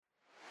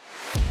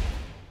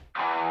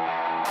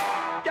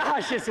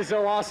gosh, this is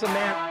so awesome,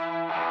 man.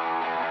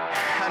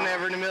 I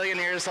never in a million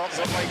years thought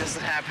something like this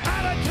would happen.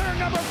 Out of turn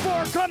number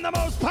 4 come the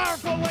most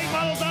powerful late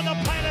models on the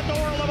planet, the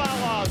World of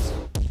Outlaws.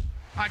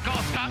 I call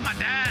Scott my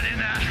dad,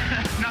 and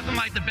nothing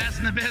like the best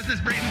in the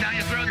business breathing down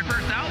your throat your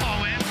first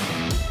outlaw win.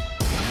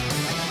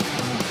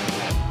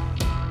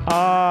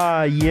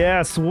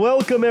 Yes.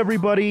 Welcome,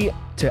 everybody,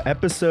 to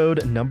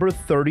episode number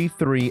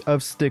 33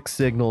 of Stick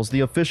Signals, the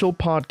official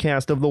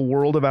podcast of the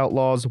World of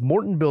Outlaws,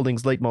 Morton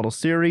Buildings Late Model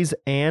Series,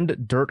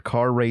 and Dirt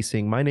Car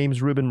Racing. My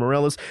name's Ruben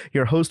Morales,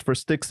 your host for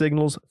Stick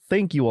Signals.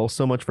 Thank you all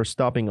so much for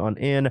stopping on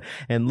in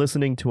and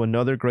listening to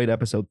another great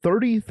episode.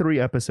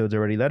 33 episodes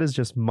already. That is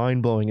just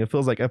mind-blowing. It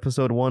feels like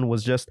episode 1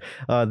 was just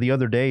the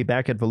other day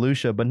back at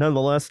Volusia, but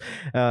nonetheless,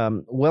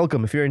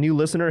 welcome. If you're a new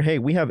listener, hey,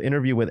 we have an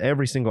interview with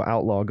every single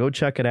outlaw. Go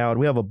check it out.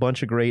 We have a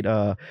bunch of great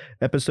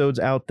episodes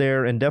out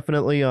there, and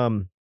definitely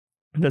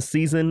the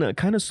season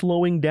kind of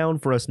slowing down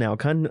for us now.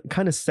 Kind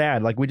of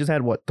sad. Like, we just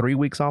had 3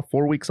 weeks off,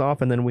 4 weeks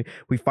off, and then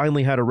we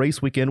finally had a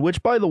race weekend,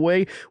 which, by the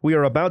way, we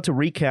are about to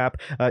recap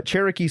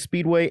Cherokee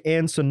Speedway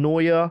and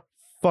Sonoya.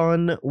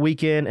 Fun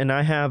weekend, and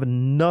I have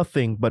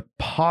nothing but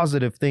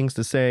positive things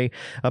to say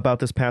about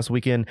this past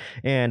weekend,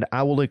 and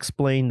I will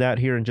explain that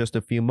here in just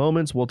a few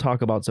moments. We'll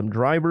talk about some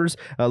drivers,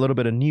 a little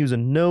bit of news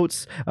and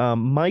notes.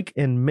 Mike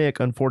and Mick,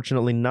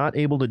 unfortunately, not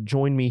able to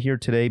join me here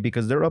today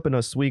because they're up in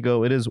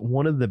Oswego. It is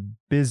one of the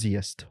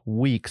busiest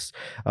weeks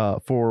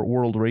for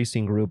World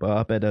Racing Group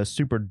up at a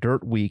Super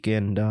Dirt Week,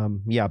 and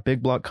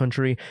Big Block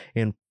Country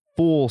in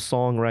full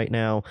song right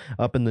now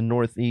up in the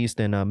Northeast,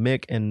 and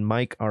Mick and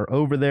Mike are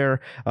over there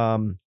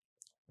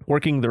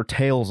working their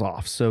tails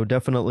off. So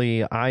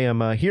definitely I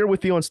am here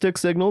with you on Stick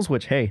Signals,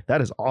 which, hey,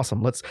 that is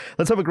awesome. Let's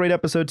have a great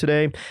episode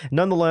today.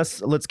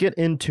 Nonetheless, let's get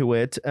into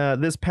it.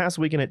 This past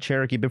weekend at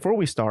Cherokee, before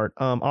we start,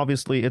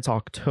 obviously it's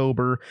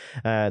October.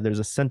 There's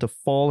a scent of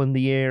fall in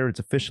the air. It's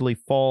officially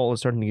fall.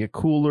 It's starting to get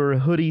cooler,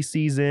 hoodie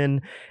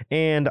season,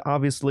 and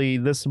obviously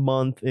this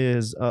month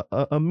is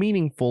a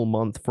meaningful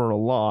month for a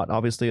lot.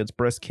 Obviously it's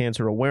Breast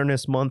Cancer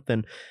Awareness Month,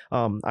 and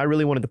I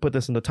really wanted to put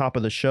this in the top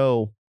of the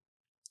show.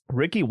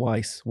 Ricky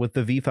Weiss with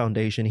the V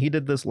Foundation. He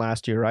did this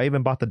last year. I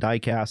even bought the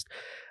diecast.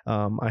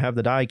 I have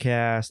the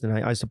diecast, and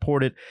I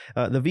support it.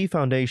 The V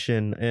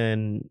Foundation,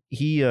 and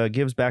he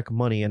gives back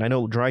money. And I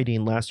know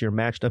Dryden last year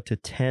matched up to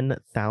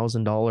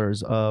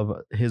 $10,000 of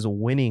his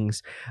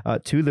winnings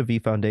to the V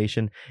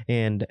Foundation.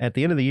 And at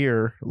the end of the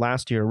year,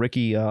 last year,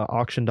 Ricky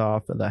auctioned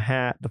off the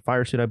hat, the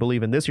fire suit, I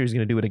believe. And this year he's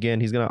going to do it again.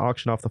 He's going to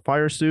auction off the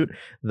fire suit,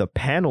 the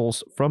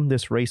panels from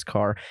this race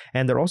car,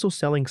 and they're also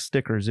selling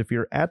stickers. If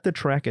you're at the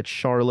track at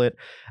Charlotte,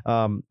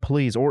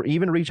 please, or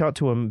even reach out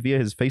to him via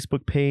his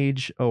Facebook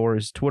page or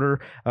his Twitter.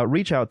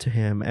 Reach out to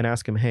him and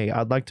ask him, hey,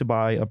 I'd like to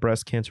buy a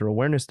breast cancer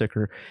awareness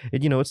sticker.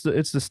 It's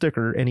the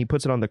sticker, and he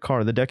puts it on the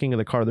car, the decking of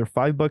the car. They're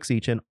 $5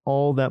 each, and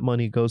all that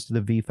money goes to the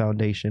V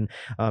Foundation.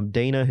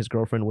 Dana, his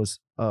girlfriend, was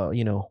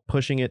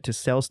pushing it to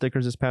sell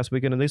stickers this past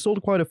weekend, and they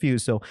sold quite a few.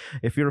 So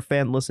if you're a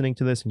fan listening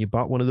to this and you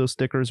bought one of those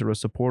stickers or a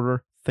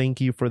supporter, thank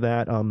you for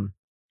that.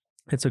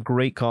 It's a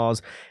great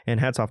cause,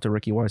 and hats off to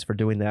Ricky Weiss for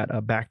doing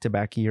that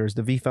back-to-back years.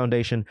 The V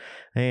Foundation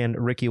and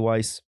Ricky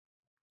Weiss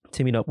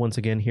teaming up once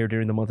again here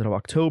during the month of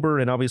October,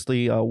 and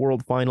obviously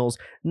World Finals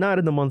not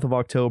in the month of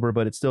October,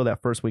 but it's still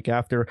that first week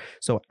after.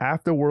 So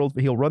after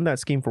he'll run that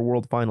scheme for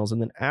World Finals,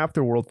 and then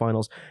after World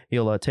Finals,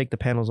 he'll take the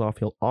panels off,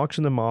 he'll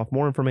auction them off.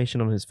 More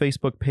information on his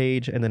Facebook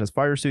page, and then his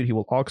fire suit, he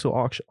will also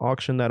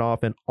auction that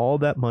off, and all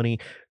that money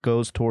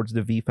goes towards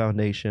the V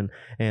Foundation.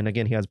 And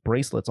again, he has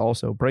bracelets,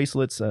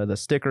 the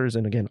stickers,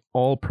 and again,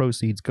 all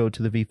proceeds go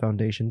to the V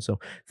Foundation.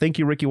 So thank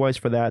you, Ricky Weiss,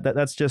 for that.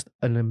 That's just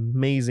an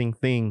amazing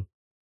thing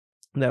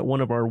that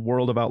one of our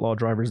World of Outlaw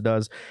drivers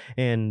does,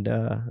 and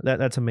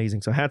that's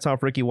amazing. So hats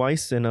off, Ricky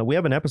Weiss, and we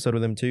have an episode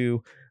with him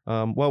too.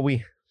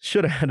 We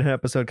should have had an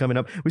episode coming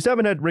up. We still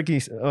haven't had Ricky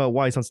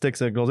Weiss on Stick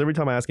Signals. Every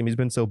time I ask him, he's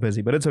been so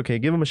busy, but it's okay.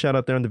 Give him a shout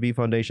out there on the V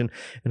Foundation,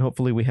 and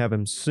hopefully we have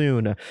him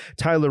soon.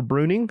 Tyler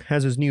Bruning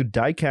has his new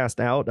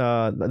diecast out.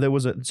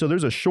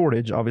 There's a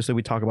shortage. Obviously,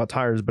 we talk about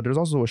tires, but there's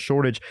also a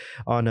shortage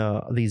on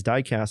these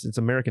diecasts. It's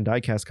American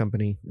Diecast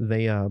Company.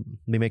 They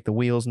make the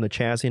wheels and the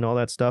chassis and all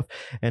that stuff.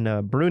 And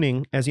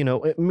Bruning, as you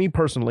know, me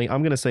personally,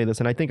 I'm going to say this,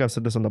 and I think I've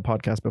said this on the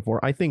podcast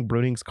before. I think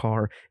Bruning's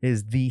car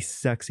is the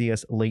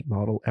sexiest late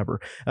model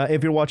ever.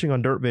 If you're watching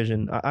on Dirt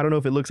Vision, I don't know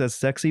if it looks as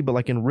sexy, but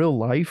like in real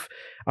life,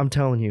 I'm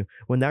telling you,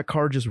 when that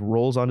car just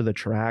rolls onto the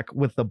track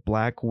with the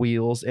black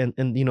wheels and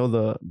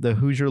the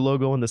Hoosier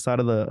logo on the side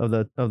of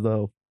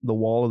the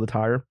wall of the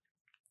tire,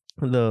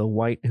 the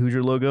white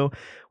Hoosier logo,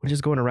 which is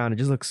going around, it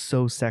just looks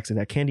so sexy.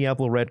 That candy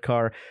apple red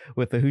car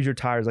with the Hoosier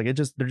tires,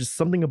 there's just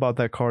something about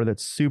that car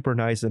that's super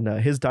nice. And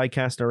his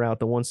diecast are out,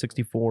 the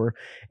 164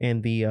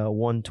 and the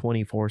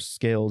 124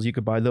 scales. You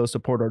could buy those,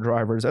 support our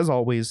drivers as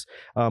always.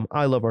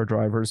 I love our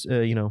drivers.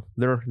 They're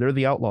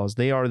the Outlaws.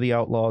 They are the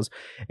Outlaws.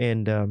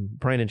 And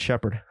Brandon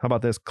Shepherd, how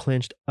about this,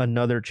 clinched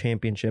another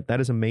championship.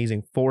 That is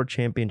amazing. 4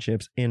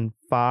 championships in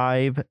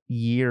 5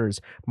 years.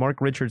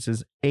 Mark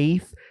Richards'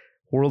 8th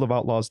World of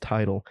Outlaws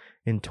title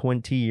in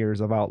 20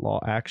 years of outlaw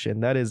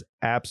action. That is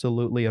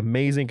absolutely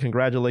amazing.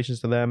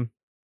 Congratulations to them.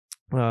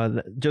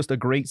 Just a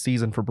great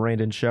season for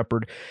Brandon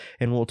Sheppard,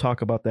 and we'll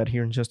talk about that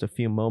here in just a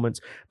few moments.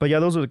 But yeah,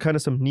 those are kind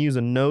of some news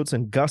and notes,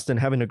 and Gustin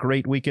having a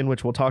great weekend,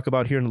 which we'll talk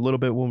about here in a little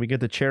bit when we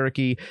get to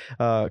Cherokee,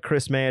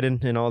 Chris Madden,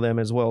 and all them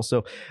as well.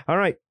 So, all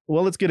right,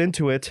 well, let's get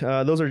into it.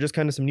 Those are just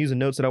kind of some news and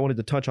notes that I wanted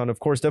to touch on. Of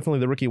course, definitely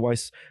the Ricky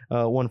Weiss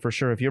one for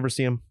sure. If you ever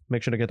see him,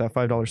 make sure to get that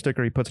 $5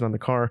 sticker. He puts it on the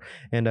car,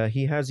 and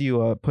he has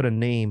you put a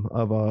name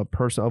of a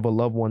person, of a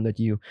loved one that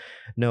you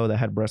know that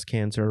had breast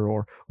cancer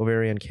or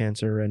ovarian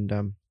cancer,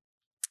 and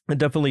it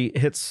definitely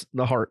hits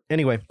the heart.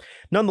 Anyway,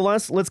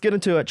 nonetheless, let's get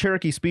into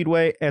Cherokee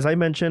Speedway. As I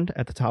mentioned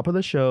at the top of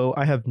the show,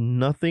 I have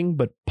nothing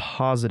but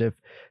positive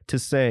to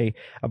say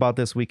about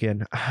this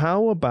weekend.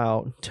 How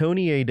about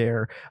Tony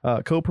Adair,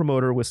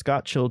 co-promoter with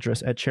Scott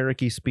Childress at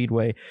Cherokee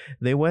Speedway?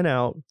 They went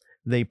out,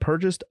 they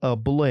purchased a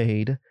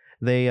blade,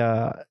 they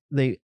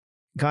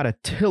got a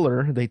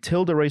tiller, they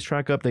tilled the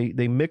racetrack up,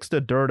 they mixed the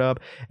dirt up,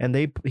 and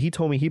he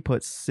told me he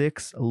put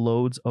 6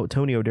 loads,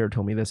 Tony Adair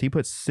told me this, he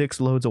put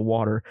 6 loads of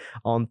water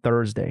on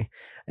Thursday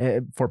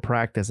for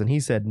practice. And he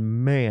said,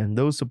 man,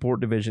 those support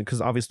division,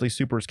 because obviously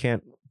supers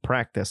can't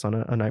practice on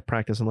a night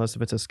practice unless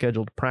if it's a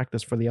scheduled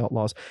practice for the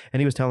Outlaws.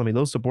 And he was telling me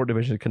those support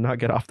divisions could not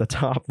get off the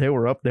top. They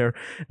were up there.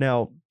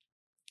 Now,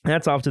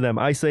 hats off to them.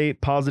 I say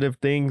positive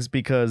things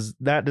because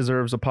that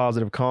deserves a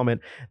positive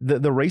comment.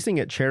 The racing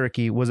at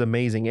Cherokee was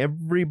amazing.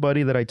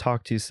 Everybody that I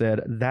talked to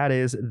said that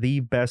is the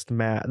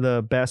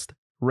best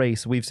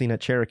race we've seen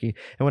at Cherokee.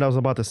 And what I was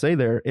about to say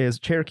there is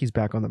Cherokee's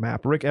back on the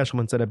map. Rick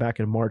Eshelman said it back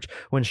in March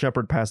when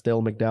Sheppard passed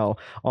Dale McDowell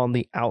on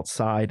the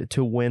outside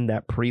to win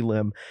that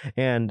prelim.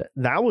 And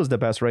that was the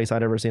best race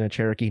I'd ever seen at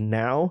Cherokee.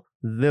 Now,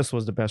 this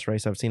was the best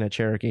race I've seen at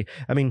Cherokee.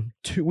 I mean,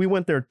 we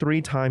went there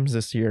 3 times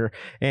this year,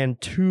 and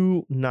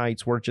 2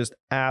 nights were just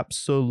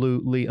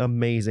absolutely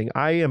amazing.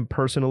 I am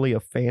personally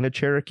a fan of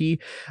Cherokee.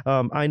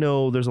 I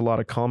know there's a lot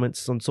of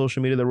comments on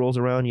social media that rolls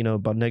around,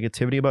 about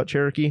negativity about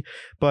Cherokee,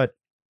 but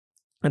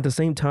at the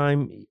same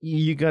time,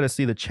 you got to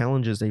see the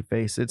challenges they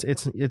face.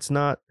 It's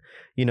not,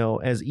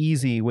 as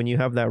easy when you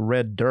have that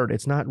red dirt.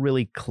 It's not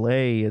really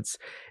clay. It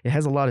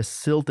has a lot of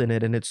silt in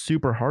it, and it's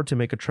super hard to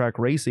make a track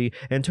racy.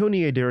 And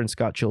Tony Adair and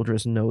Scott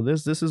Childress know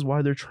this. This is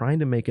why they're trying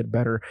to make it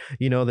better.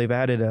 They've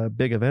added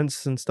big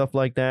events and stuff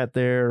like that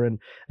there, and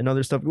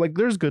other stuff. Like,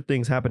 there's good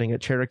things happening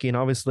at Cherokee, and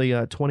obviously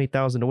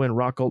 $20,000 to win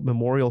Rockalt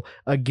Memorial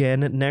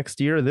again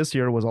next year. This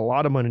year was a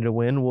lot of money to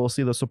win. We'll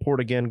see the support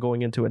again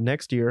going into it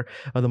next year.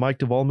 The Mike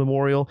Duvall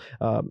Memorial.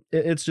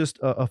 It's just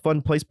a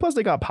fun place. Plus,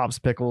 they got Pops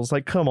Pickles.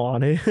 Like, come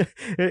on.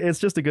 It's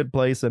just a good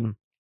place. And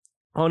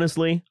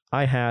honestly,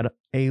 I had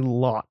a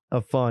lot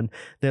of fun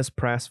this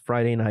past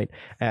Friday night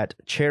at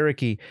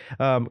Cherokee.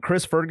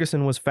 Chris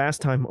Ferguson was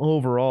fast time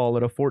overall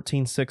at a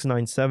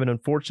 14.697.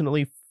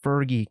 Unfortunately,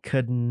 Fergie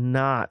could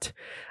not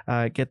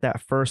get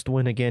that first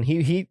win again.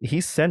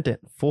 He sent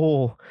it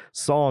full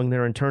song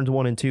there in turns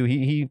 1 and 2.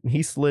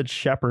 He slid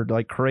Sheppard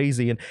like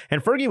crazy, and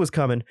Fergie was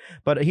coming,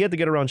 but he had to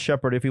get around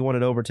Sheppard if he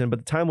wanted Overton. But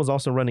the time was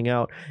also running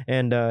out,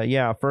 and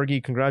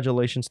Fergie,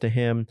 congratulations to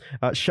him.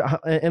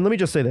 And let me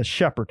just say this: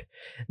 Sheppard,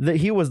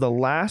 he was the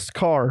last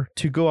car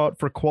to go out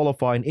for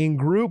qualifying in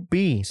Group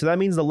B, so that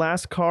means the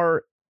last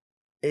car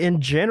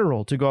in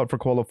general to go out for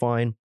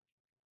qualifying.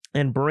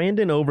 And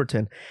Brandon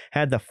Overton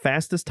had the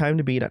fastest time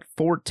to beat at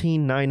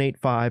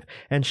 14.985,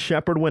 and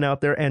Sheppard went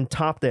out there and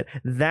topped it.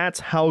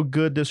 That's how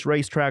good this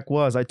racetrack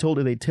was. I told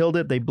you, they tilled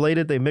it, they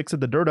bladed, they mixed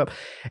the dirt up,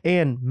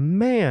 and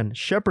man,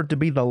 Sheppard, to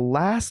be the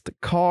last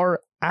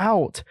car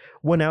out,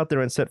 went out there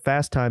and set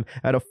fast time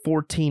at a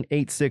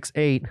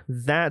 14.868.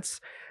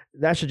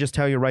 That should just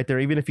tell you right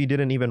there, even if you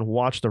didn't even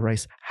watch the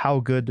race,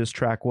 how good this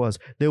track was.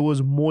 There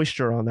was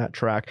moisture on that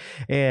track.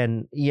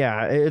 And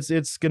yeah,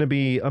 it's going to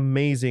be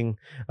amazing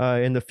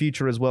in the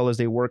future as well as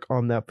they work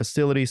on that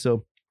facility.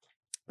 So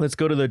let's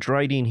go to the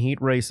Dryden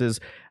Heat races.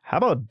 How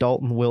about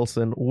Dalton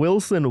Wilson?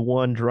 Wilson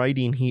won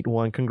Dryden Heat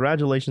 1.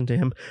 Congratulations to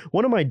him.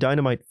 One of my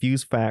Dynamite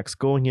Fuse facts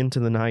going into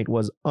the night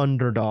was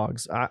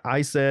underdogs.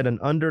 I said an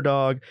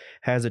underdog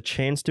has a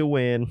chance to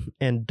win,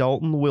 and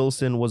Dalton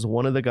Wilson was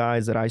one of the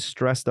guys that I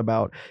stressed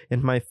about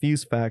in my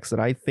Fuse facts that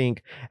I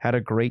think had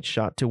a great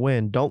shot to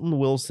win. Dalton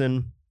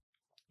Wilson.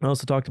 I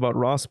also talked about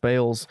Ross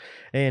Bales,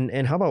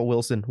 and how about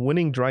Wilson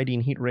winning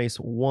Dryden Heat race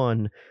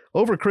 1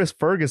 over Chris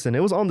Ferguson?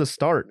 It was on the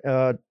start.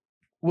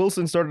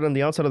 Wilson started on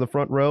the outside of the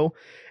front row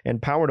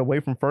and powered away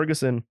from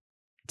Ferguson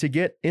to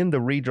get in the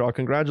redraw.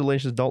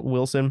 Congratulations, Dalton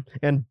Wilson.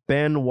 And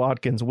Ben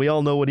Watkins, we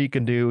all know what he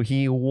can do.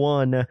 He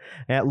won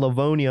at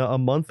Livonia a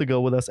month ago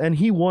with us, and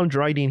he won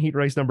Dryden Heat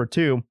race number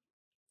 2.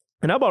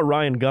 And how about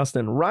Ryan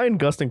Gustin? Ryan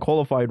Gustin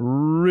qualified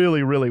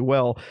really, really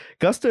well.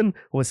 Gustin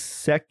was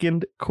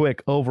second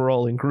quick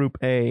overall in Group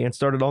A and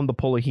started on the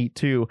pole of Heat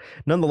 2.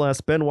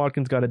 Nonetheless, Ben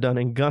Watkins got it done,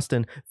 and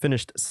Gustin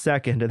finished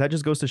second. And that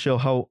just goes to show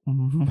how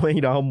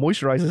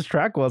moisturized this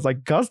track was.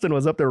 Like, Gustin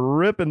was up there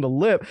ripping the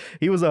lip.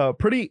 He was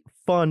pretty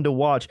fun to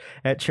watch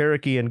at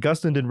Cherokee, and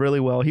Gustin did really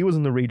well. He was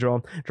in the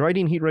redraw.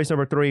 Dryden Heat race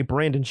number 3,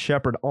 Brandon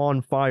Sheppard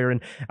on fire. And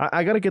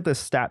I got to get this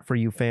stat for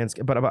you fans,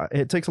 but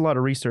it takes a lot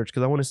of research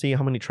because I want to see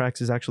how many tracks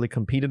he's actually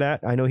competed at.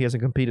 I know he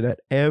hasn't competed at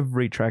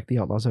every track the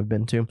Outlaws have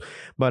been to,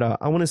 but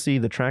I want to see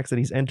the tracks that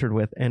he's entered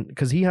with, and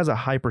because he has a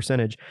high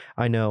percentage,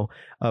 I know,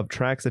 of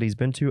tracks that he's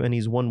been to and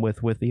he's won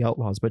with the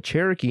Outlaws. But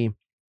Cherokee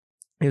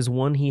is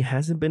one he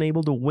hasn't been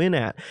able to win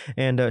at.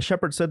 And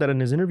Shepard said that in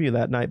his interview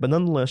that night. But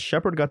nonetheless,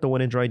 Shepard got the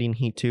win in Dryden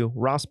Heat 2.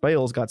 Ross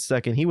Bales got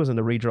second. He was in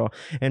the redraw.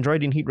 And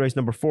Dryden Heat race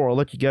number 4, I'll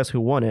let you guess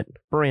who won it.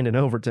 Brandon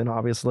Overton,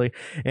 obviously.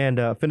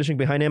 And finishing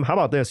behind him, how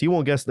about this? You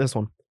won't guess this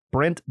one.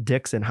 Brent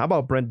Dixon. How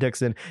about Brent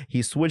Dixon?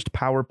 He switched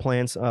power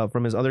plants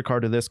from his other car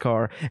to this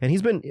car.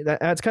 And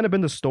that's kind of been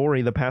the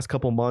story the past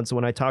couple months.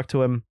 When I talked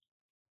to him,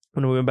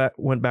 when we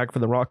went back for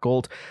the Rock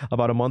Gold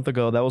about a month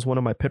ago, that was one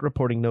of my pit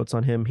reporting notes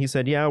on him. He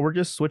said, yeah, we're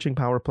just switching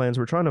power plans.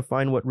 We're trying to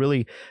find what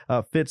really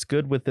fits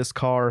good with this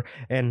car.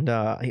 And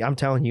I'm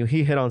telling you,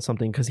 he hit on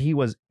something because he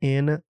was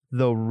in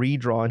the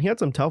redraw and he had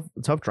some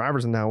tough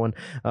drivers in that one.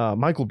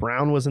 Michael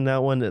Brown was in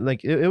that one.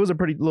 Like it was a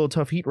pretty little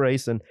tough heat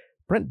race, and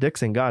Brent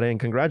Dixon got in.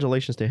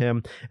 Congratulations to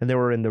him. And they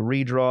were in the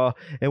redraw.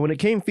 And when it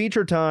came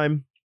feature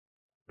time,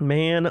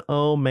 man,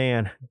 oh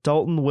man,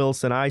 Dalton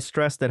Wilson. I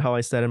stressed it how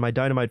I said in my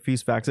Dynamite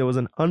Fuse Facts. It was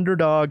an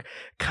underdog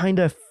kind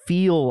of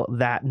feel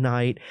that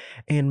night.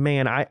 And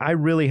man, I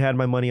really had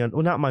my money on,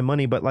 well, not my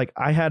money, but like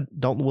I had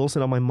Dalton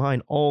Wilson on my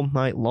mind all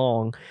night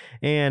long.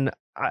 And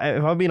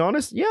if I'm being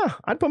honest, yeah,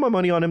 I'd put my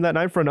money on him that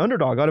night for an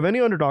underdog. Out of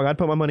any underdog, I'd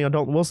put my money on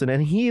Dalton Wilson.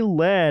 And he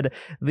led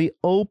the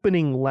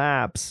opening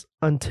laps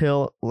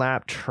until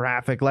lap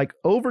traffic. Like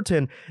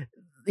Overton,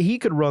 he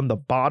could run the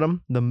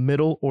bottom, the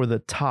middle, or the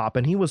top,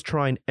 and he was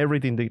trying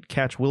everything to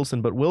catch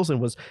Wilson, but Wilson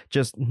was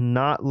just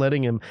not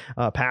letting him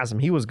pass him.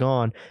 He was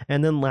gone,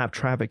 and then lap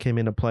traffic came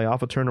into play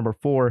off of turn number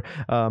 4.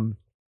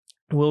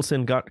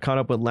 Wilson got caught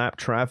up with lap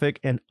traffic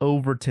and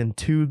Overton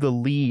to the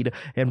lead,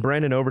 and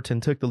Brandon Overton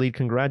took the lead.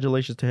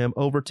 Congratulations to him.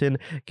 Overton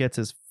gets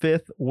his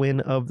 5th win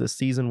of the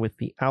season with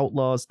the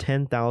Outlaws,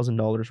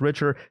 $10,000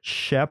 richer.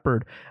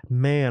 Shepard,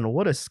 man,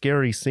 what a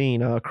scary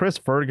scene. Chris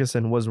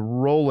Ferguson was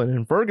rolling,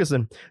 and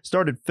Ferguson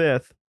started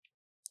 5th.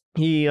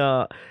 He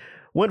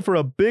went for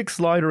a big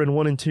slider in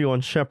 1 and 2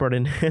 on Shepard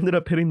and ended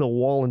up hitting the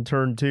wall in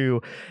turn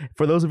 2.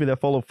 For those of you that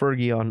follow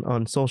Fergie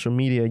on social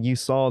media, you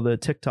saw the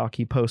TikTok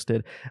he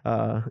posted.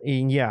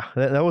 And yeah,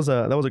 that was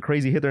a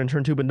crazy hit there in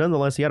turn 2, but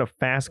nonetheless, he had a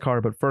fast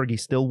car, but Fergie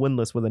still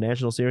winless with the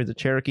National Series at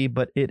Cherokee,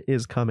 but it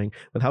is coming.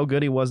 With how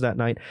good he was that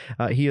night,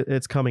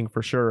 it's coming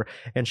for sure.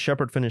 And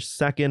Shepard finished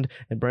 2nd,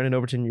 and Brandon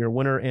Overton, your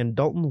winner, and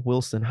Dalton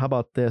Wilson, how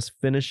about this,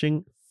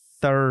 finishing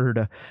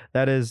 3rd.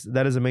 That is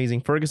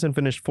amazing. Ferguson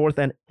finished 4th,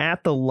 and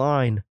at the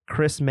line,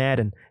 Chris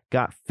Madden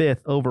got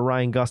 5th over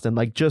Ryan Gustin,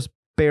 like just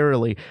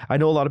barely. I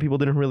know a lot of people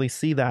didn't really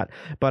see that,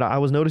 but I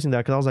was noticing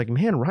that because I was like,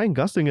 man, Ryan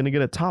Gustin gonna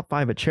get a top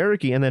 5 at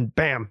Cherokee, and then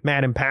bam,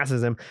 Madden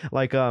passes him.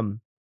 Like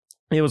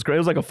it was great.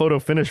 It was like a photo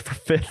finish for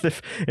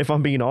 5th, if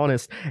I'm being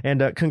honest.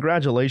 And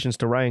congratulations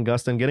to Ryan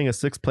Gustin getting a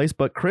 6th place.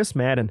 But Chris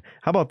Madden,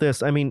 how about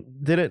this? I mean,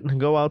 didn't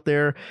go out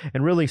there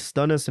and really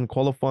stun us in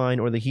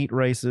qualifying or the heat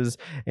races.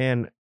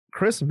 And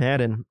Chris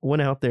Madden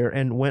went out there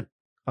and went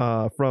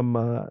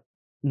from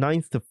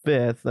 9th to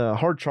 5th.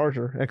 Hard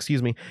Charger,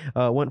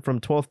 went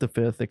from 12th to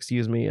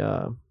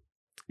 5th,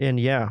 and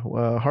yeah,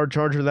 Hard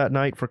Charger that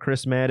night for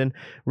Chris Madden.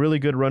 Really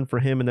good run for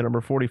him. And the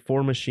number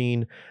 44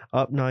 machine,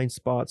 up 9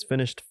 spots,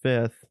 finished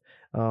 5th.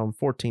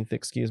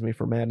 14th,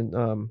 for Madden.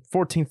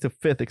 14th to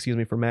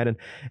 5th, for Madden.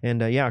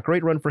 And yeah,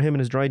 great run for him and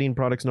his Dryden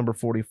products, number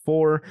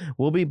 44.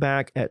 We'll be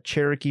back at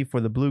Cherokee for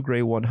the Blue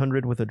Gray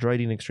 100 with the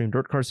Dryden Extreme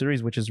Dirt Car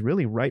Series, which is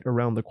really right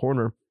around the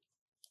corner.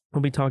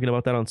 We'll be talking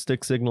about that on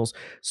Stick Signals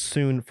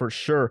soon for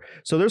sure.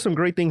 So there's some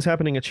great things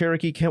happening at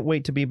Cherokee. Can't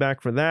wait to be back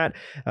for that,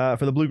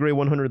 for the Blue Gray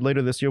 100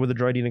 later this year with the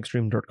Dryden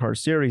Extreme Dirt Car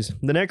Series.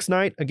 The next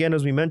night, again,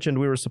 as we mentioned,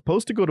 we were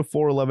supposed to go to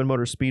 411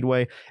 Motor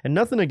Speedway, and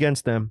nothing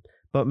against them.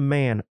 But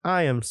man,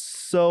 I am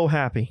so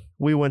happy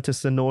we went to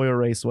Sonoya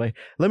Raceway.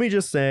 Let me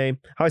just say,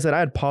 how I said I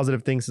had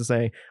positive things to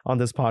say on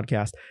this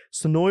podcast.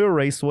 Sonoya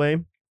Raceway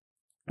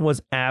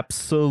was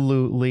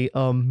absolutely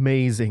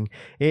amazing.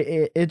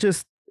 It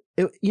just,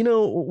 you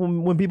know,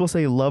 when people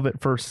say love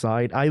at first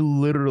sight, I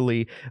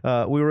literally,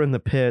 we were in the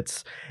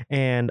pits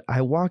and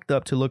I walked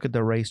up to look at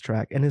the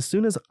racetrack. And as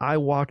soon as I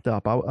walked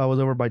up, I was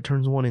over by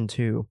turns 1 and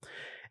 2.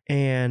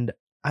 And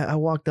I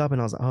walked up and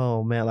I was like,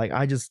 oh man, like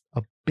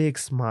a big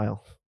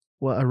smile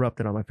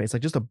erupted on my face,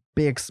 like just a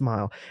big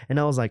smile. And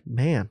I was like,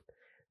 man,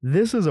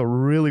 this is a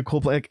really cool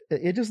place. Like,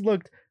 it just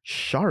looked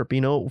sharp,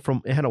 you know,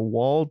 it had a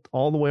wall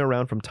all the way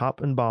around from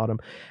top and bottom.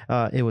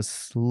 It was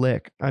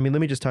slick. I mean, let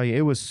me just tell you,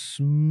 it was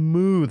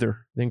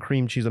smoother than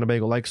cream cheese on a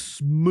bagel, like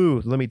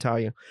smooth, let me tell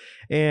you.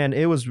 And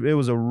it was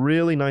a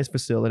really nice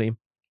facility.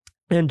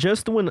 And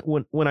just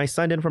when I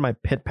signed in for my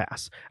pit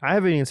pass, I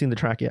haven't even seen the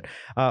track yet.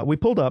 We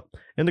pulled up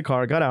in the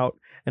car, got out,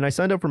 and I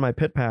signed up for my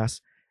pit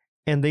pass.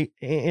 And the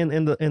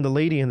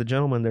lady and the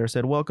gentleman there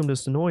said, welcome to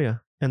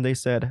Sonoya. And they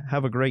said,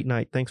 have a great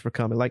night. Thanks for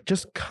coming. Like,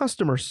 just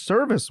customer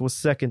service was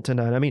second to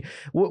none. I mean,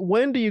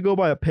 when do you go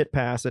by a pit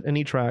pass at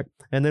any track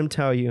and them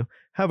tell you,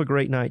 have a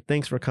great night.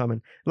 Thanks for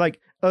coming.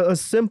 Like a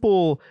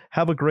simple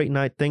have a great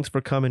night. Thanks for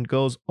coming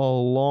goes a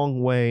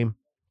long way.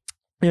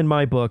 in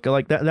my book.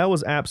 Like that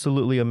was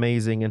absolutely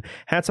amazing. And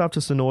hats off to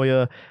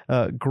Sonoya.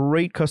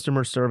 Great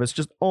customer service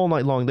just all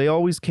night long. They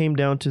always came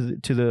down to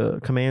the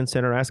command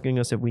center asking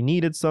us if we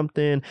needed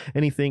something,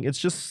 anything. It's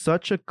just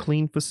such a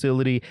clean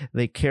facility.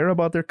 They care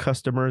about their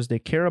customers. They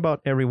care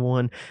about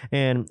everyone.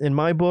 And in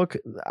my book,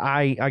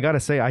 I gotta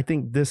say, I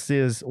think this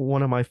is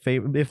one of my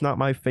favorite, if not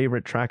my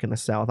favorite track in the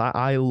South.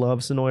 I love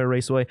Sonoya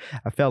Raceway.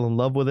 I fell in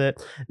love with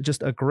it.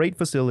 Just a great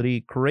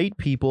facility, great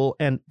people,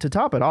 and to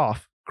top it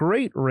off,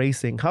 great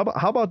racing. How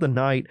about the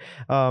night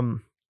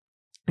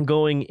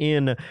going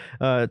in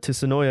to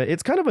Sonoya?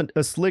 It's kind of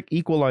a slick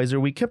equalizer.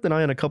 We kept an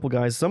eye on a couple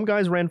guys. Some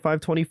guys ran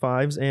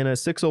 525s and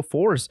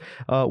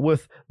 604s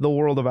with the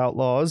World of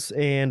Outlaws,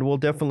 and we'll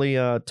definitely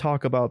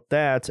talk about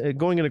that.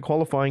 Going into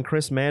qualifying,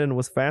 Chris Madden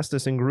was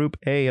fastest in Group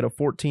A at a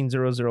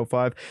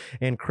 14.005,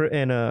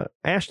 and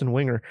Ashton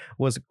Winger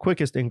was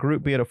quickest in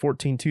Group B at a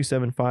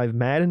 14.275.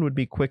 Madden would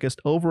be quickest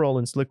overall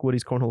in Slick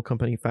Woody's Cornhole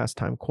Company fast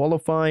time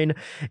qualifying.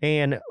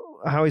 And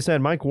how he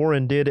said, Mike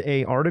Warren did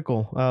a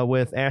article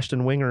with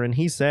Ashton Winger, and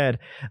he said,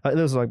 this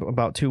was like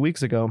about 2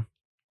 weeks ago,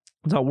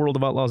 it's on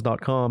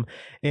worldofoutlaws.com,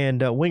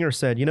 and Winger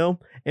said,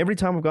 every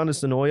time I've gone to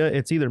Sonoya,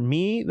 it's either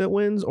me that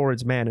wins or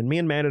it's Madden. Me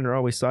and Madden are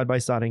always side by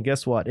side, and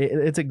guess what?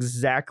 It's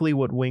exactly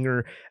what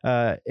Winger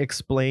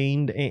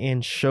explained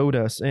and showed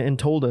us and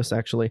told us,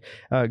 actually,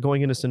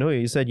 going into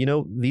Sonoya. He said,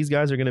 these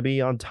guys are going to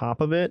be on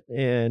top of it,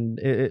 and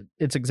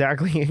it's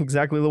exactly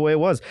the way it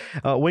was.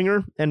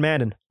 Winger and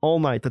Madden all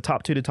night, the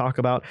top two to talk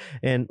about.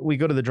 And we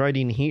go to the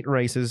Dryden Heat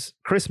races.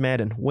 Chris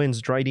Madden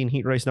wins Dryden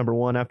Heat race number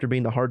 1 after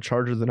being the hard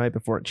charger the night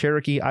before at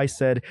Cherokee. I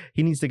said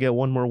he needs to get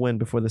one more win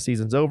before the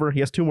season's over.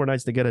 He has 2 more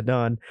nights to get it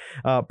done.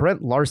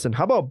 Brent Larson.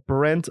 How about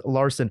Brent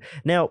Larson?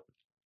 Now,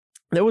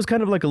 there was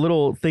kind of like a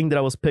little thing that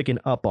I was picking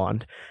up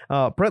on.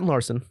 Brent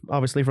Larson,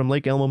 obviously from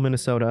Lake Elmo,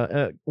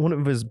 Minnesota, one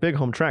of his big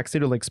home tracks,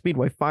 Cedar Lake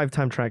Speedway,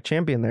 5-time track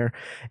champion there.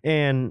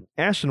 And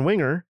Ashton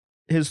Winger,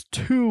 his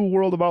 2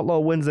 World of Outlaw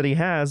wins that he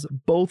has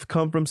both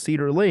come from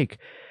Cedar Lake.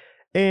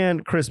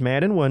 And Chris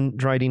Madden won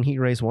Dryden Heat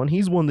Race 1.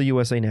 He's won the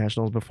USA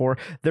Nationals before.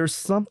 There's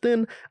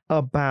something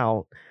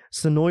about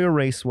Sonoya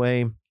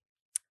Raceway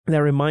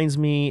that reminds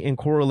me and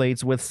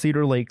correlates with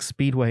Cedar Lake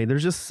Speedway.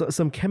 There's just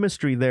some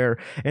chemistry there,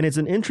 and it's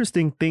an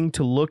interesting thing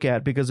to look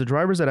at because the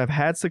drivers that have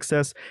had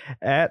success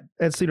at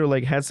Cedar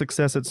Lake had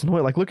success at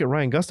Sonoya. Like, look at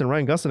Ryan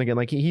Gustin again.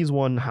 Like, he's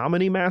won how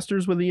many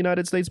Masters with the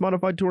United States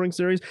Modified Touring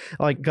Series?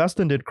 Like,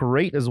 Gustin did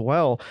great as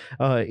well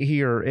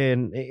here,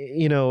 and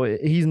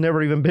he's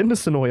never even been to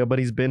Sonoya, but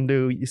he's been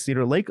to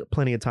Cedar Lake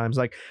plenty of times.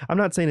 Like, I'm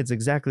not saying it's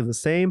exactly the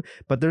same,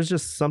 but there's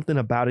just something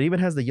about it. It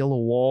even has the yellow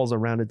walls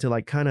around it to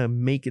like kind of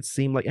make it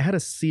seem like it had a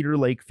Cedar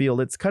Lake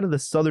field. It's kind of the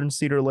southern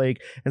Cedar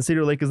Lake, and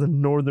Cedar Lake is the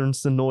northern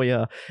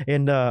Sonoya.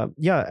 And I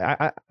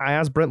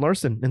asked Brent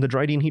Larson in the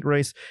Dryden Heat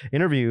Race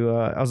interview,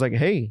 I was like,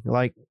 hey,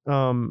 like,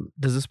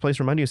 does this place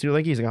remind you of Cedar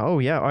Lake? He's like, oh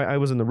yeah, I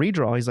was in the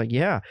redraw. He's like,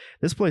 yeah,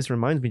 this place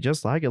reminds me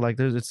just like it. Like,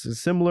 it's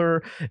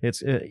similar.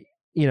 It's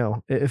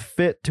it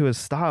fit to his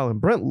style. And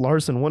Brent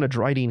Larson won a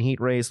Dryden Heat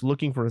Race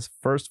looking for his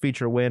first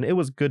feature win. It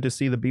was good to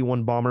see the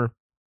B1 Bomber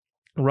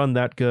run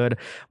that good.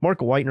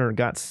 Mark Whitener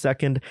got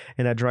second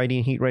in that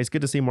Dryden Heat Race.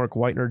 Good to see Mark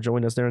Whitener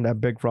join us there in that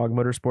Big Frog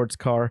Motorsports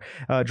car.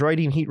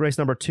 Dryden Heat Race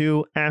number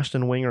 2,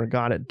 Ashton Winger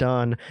got it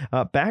done.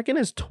 Back in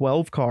his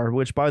 12 car,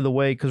 which, by the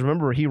way, because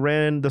remember, he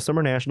ran the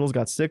Summer Nationals,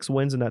 got 6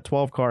 wins in that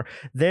 12 car.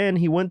 Then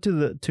he went to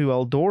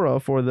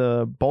Eldora for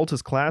the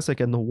Baltus Classic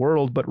and the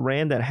World, but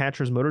ran that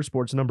Hatcher's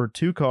Motorsports number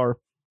 2 car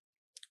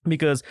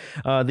because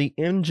the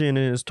engine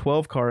in his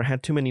 12 car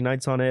had too many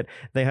nights on it.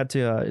 They had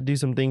to do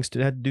some things,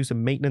 had to do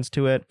some maintenance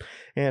to it.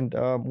 And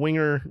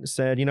Winger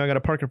said, I got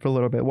to park it for a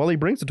little bit. Well, he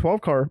brings the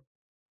 12 car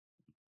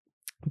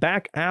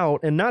back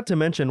out, and not to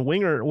mention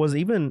Winger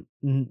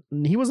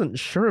he wasn't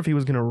sure if he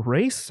was going to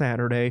race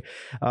Saturday.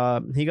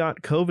 He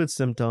got COVID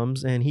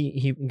symptoms, and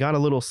he got a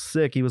little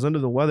sick. He was under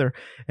the weather,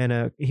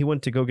 and he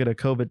went to go get a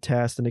COVID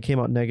test, and it came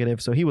out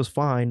negative, so he was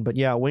fine. But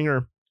yeah,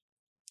 Winger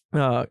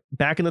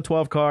back in the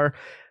 12 car,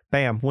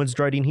 bam, wins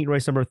Dryden Heat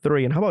Race number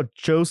 3. And how about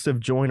Joseph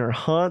Joyner?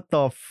 Hunt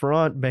the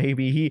front,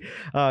 baby. He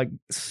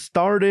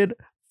started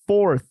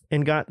 4th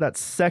and got that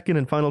second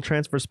and final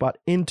transfer spot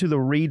into the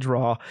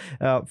redraw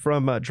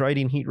from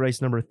Dryden Heat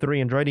Race number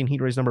 3 and Dryden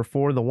Heat Race number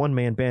 4, the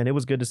one-man band. It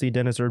was good to see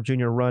Dennis Erb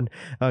Jr. run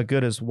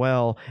good as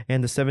well.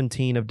 And the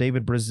 17 of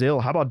David Brazil.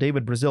 How about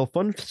David Brazil?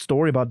 Fun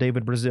story about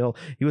David Brazil.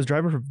 He was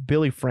driving for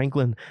Billy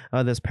Franklin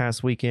this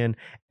past weekend.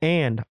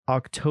 And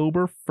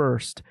October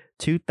 1st,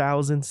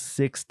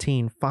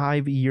 2016,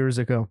 5 years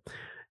ago,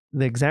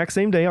 the exact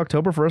same day,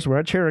 October 1st, we're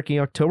at Cherokee.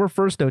 October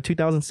 1st, though,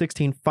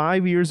 2016,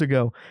 5 years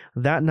ago,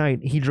 that night,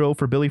 he drove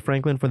for Billy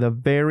Franklin for the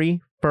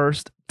very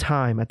first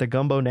time at the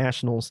Gumbo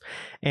Nationals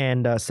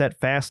and set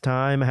fast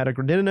time.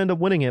 Didn't end up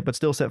winning it, but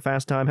still set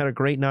fast time. Had a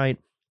great night.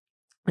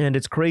 And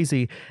it's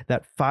crazy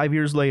that 5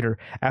 years later,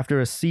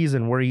 after a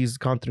season where he's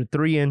gone through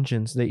 3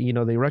 engines, they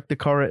wrecked the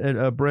car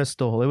at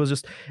Bristol.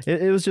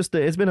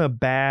 It's been a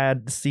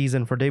bad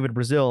season for David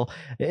Brazil.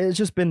 It's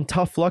just been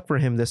tough luck for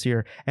him this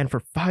year. And for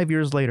 5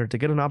 years later to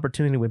get an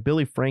opportunity with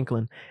Billy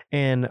Franklin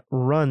and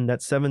run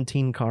that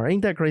 17 car,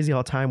 ain't that crazy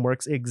how time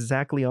works?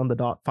 Exactly on the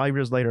dot. 5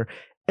 years later.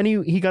 And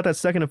he got that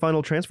second and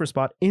final transfer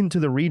spot into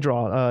the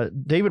redraw.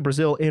 David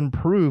Brazil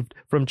improved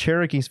from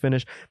Cherokee's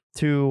finish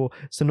to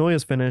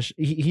Sonoya's finish.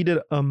 He did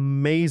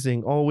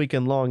amazing all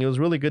weekend long. It was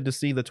really good to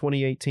see the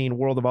 2018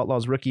 World of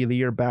Outlaws Rookie of the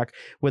Year back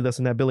with us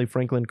in that Billy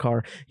Franklin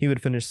car. He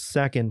would finish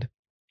second.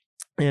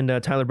 And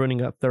Tyler Bruning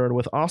got third,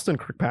 with Austin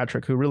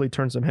Kirkpatrick, who really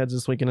turned some heads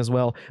this weekend as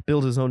well,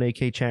 built his own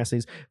AK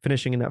chassis,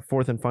 finishing in that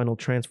fourth and final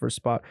transfer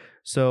spot.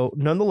 So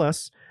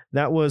nonetheless,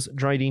 that was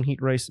Dryden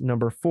Heat Race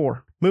number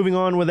 4. Moving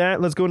on with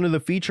that, let's go into the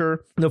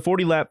feature. The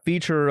 40-lap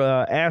feature,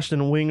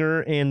 Ashton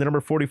Winger and the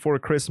number 44,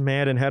 Chris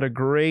Madden, had a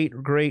great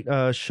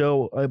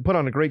show, put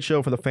on a great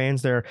show for the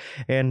fans there.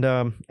 And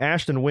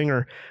Ashton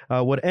Winger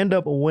would end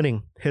up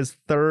winning his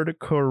third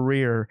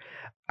career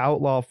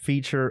Outlaw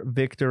feature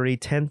victory.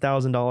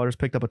 $10,000,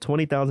 picked up a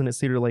 $20,000 at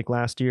Cedar Lake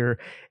last year,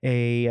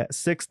 a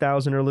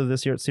 $6,000 earlier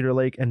this year at Cedar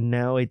Lake, and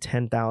now a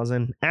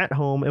 $10,000 at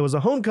home. It was a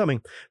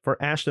homecoming for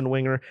Ashton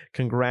Winger.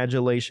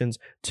 Congratulations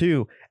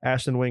to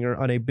Ashton Winger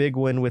on a big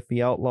win with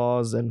the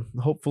Outlaws, and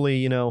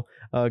hopefully,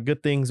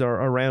 good things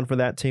are around for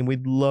that team.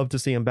 We'd love to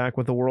see him back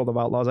with the World of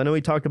Outlaws. I know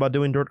he talked about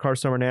doing Dirt Car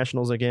Summer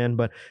Nationals again,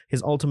 but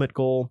his ultimate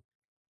goal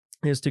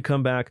is to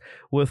come back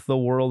with the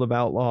World of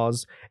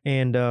Outlaws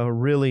and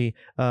really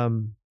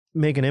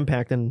make an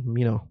impact and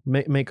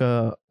make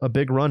a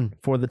big run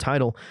for the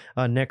title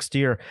next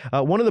year.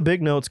 One of the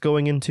big notes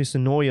going into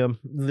Sonoya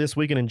this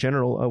weekend in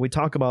general, we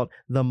talk about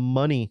the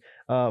money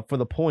for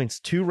the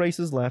points. 2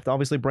 races left.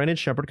 Obviously, Brandon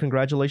Sheppard,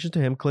 congratulations to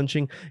him,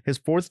 clinching his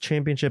 4th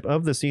championship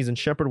of the season.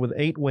 Sheppard with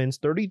 8 wins,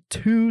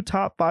 32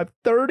 top 5s,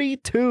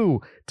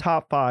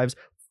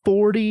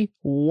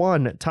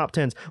 41 top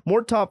 10s,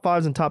 more top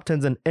 5s and top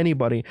 10s than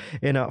anybody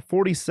in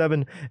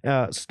 47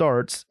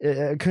 starts.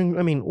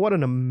 What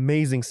an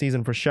amazing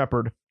season for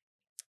Sheppard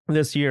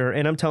this year.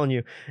 And I'm telling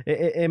you,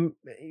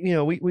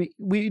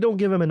 we don't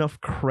give him enough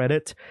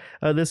credit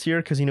this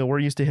year, because we're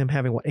used to him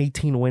having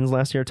 18 wins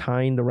last year,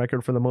 tying the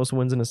record for the most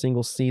wins in a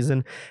single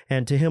season.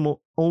 And to him,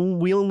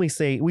 we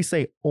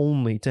say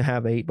only to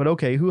have 8, but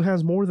okay, who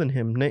has more than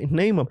him?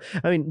 Name them.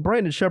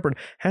 Brandon Sheppard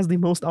has the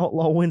most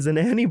Outlaw wins than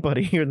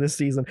anybody here this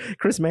season.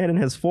 Chris Madden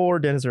has 4,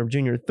 Dennis Erb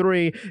Jr.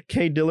 3,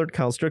 Kay Dillard,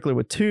 Kyle Strickler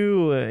with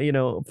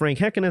 2, Frank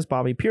Heckenes,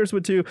 Bobby Pierce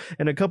with 2,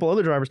 and a couple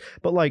other drivers.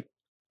 But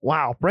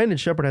wow, Brandon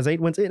Sheppard has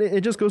 8 wins. It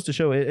just goes to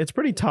show it's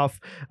pretty tough,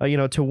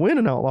 to win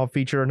an Outlaw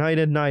feature night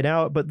in, night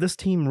out. But this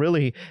team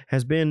really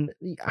has been,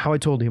 how I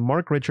told you,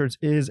 Mark Richards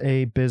is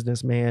a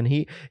businessman.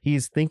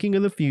 He's thinking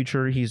of the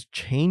future. He's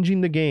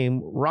changing the game.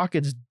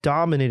 Rockets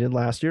dominated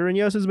last year. And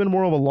yes, it's been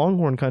more of a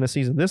Longhorn kind of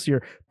season this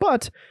year.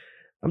 But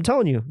I'm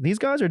telling you, these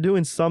guys are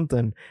doing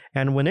something.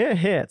 And when it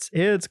hits,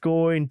 it's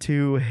going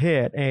to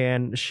hit.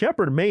 And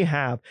Sheppard may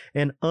have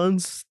an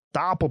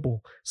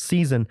unstoppable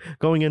season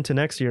going into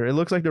next year. It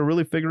looks like they're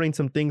really figuring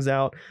some things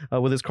out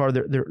with this car.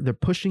 They're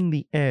pushing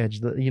the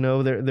edge. They're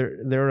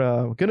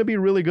going to be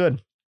really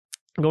good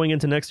going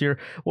into next year.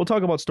 We'll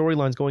talk about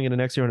storylines going into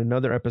next year in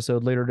another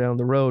episode later down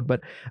the road. But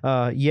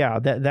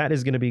that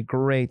is going to be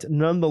great.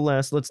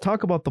 Nonetheless, let's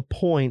talk about the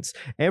points.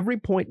 Every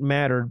point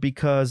mattered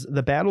because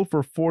the battle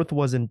for 4th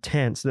was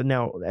intense.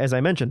 Now, as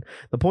I mentioned,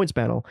 the points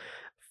battle.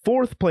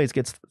 4th place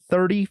gets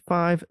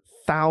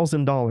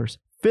 $35,000.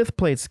 5th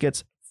place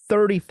gets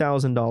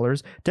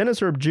 $30,000.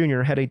 Dennis Erb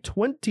Jr. had a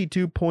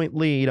 22-point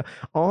lead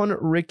on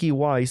Ricky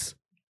Weiss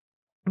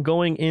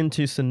going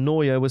into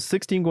Sonoya. It was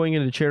 16 going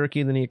into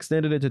Cherokee, then he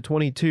extended it to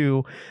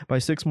 22 by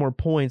 6 more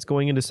points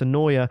going into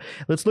Sonoya.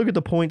 Let's look at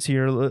the points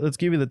here. Let's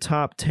give you the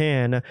top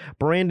 10.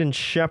 Brandon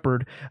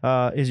Sheppard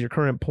is your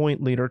current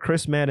point leader.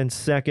 Chris Madden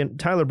 2nd.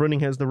 Tyler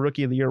Bruning has the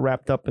Rookie of the Year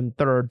wrapped up in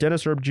 3rd.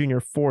 Dennis Erb Jr.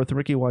 4th.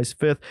 Ricky Weiss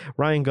 5th.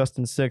 Ryan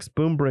Gustin 6th.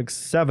 Boom Briggs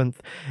 7th.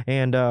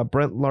 And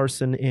Brent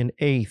Larson in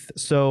 8th.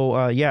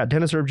 So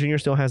Dennis Erb Jr.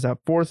 still has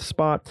that 4th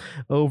spot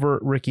over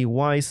Ricky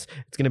Weiss.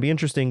 It's going to be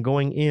interesting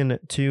going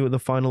into the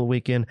final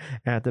weekend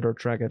at the dirt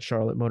track at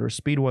Charlotte Motor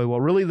Speedway.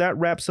 Well, really, that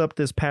wraps up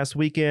this past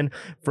weekend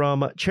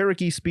from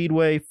Cherokee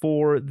Speedway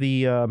for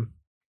the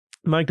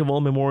Mike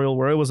Duvall Memorial,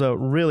 where it was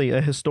really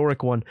a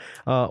historic one.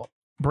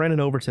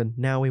 Brandon Overton,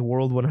 now a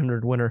World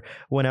 100 winner,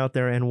 went out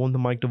there and won the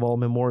Mike Duvall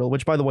Memorial,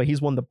 which, by the way,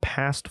 he's won the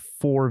past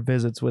 4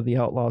 visits with the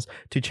Outlaws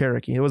to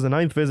Cherokee. It was the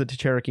 9th visit to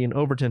Cherokee, and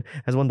Overton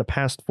has won the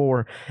past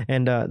 4.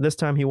 And this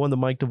time he won the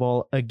Mike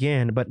Duvall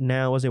again, but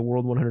now as a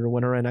World 100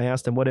 winner. And I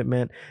asked him what it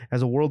meant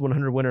as a World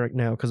 100 winner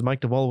now, because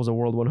Mike Duvall was a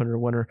World 100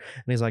 winner.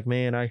 And he's like,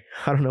 man, I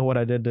don't know what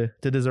I did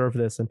to deserve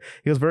this. And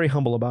he was very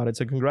humble about it.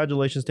 So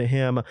congratulations to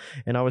him.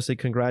 And obviously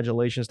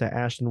congratulations to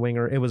Ashton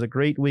Winger. It was a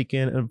great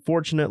weekend.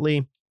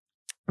 Unfortunately,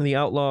 the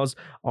Outlaws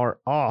are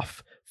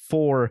off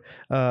for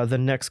the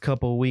next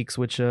couple of weeks,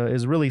 which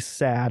is really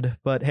sad.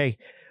 But hey,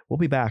 we'll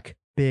be back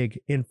big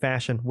in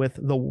fashion with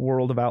the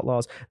World of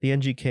Outlaws, the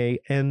NGK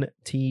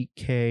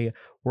NTK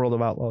World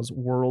of Outlaws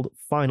World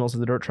Finals of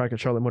the dirt track at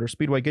Charlotte Motor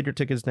Speedway. Get your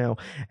tickets now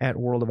at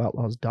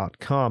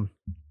worldofoutlaws.com.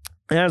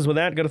 As with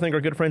that, got to thank our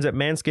good friends at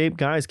Manscaped.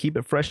 Guys, keep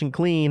it fresh and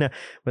clean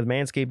with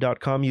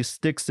manscaped.com. Use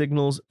Stick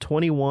Signals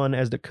 21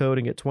 as the code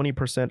and get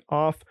 20%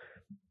 off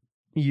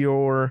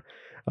your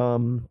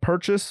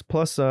purchase,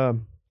 plus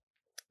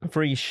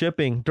free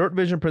shipping. Dirt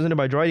Vision presented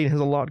by Dryden has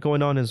a lot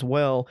going on as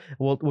well.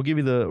 We'll give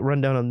you the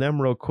rundown on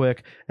them real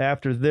quick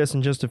after this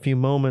in just a few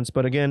moments.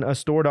 But again,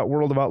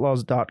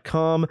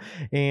 store.worldofoutlaws.com.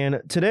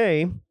 And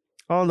today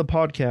on the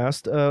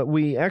podcast,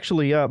 we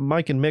actually,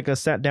 Mike and Mika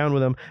sat down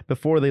with them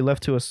before they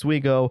left to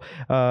Oswego.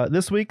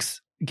 This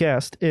week's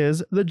guest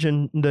is the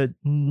Jinja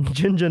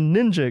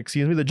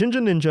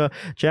Ninja,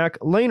 Jack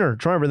Lehner,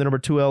 driver of the number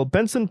 2L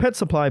Benson Pet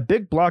Supply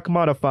Big Block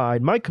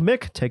Modified. Mike,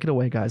 Mick, take it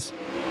away, guys.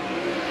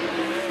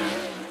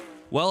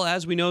 Well,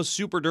 as we know,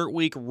 Super Dirt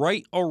Week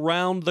right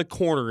around the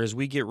corner as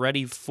we get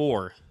ready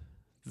for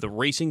the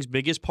racing's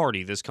biggest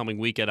party this coming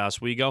week at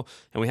Oswego.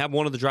 And we have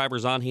one of the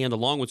drivers on hand,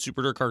 along with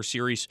Super Dirt Car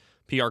Series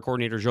PR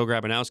coordinator Joe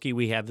Grabanowski.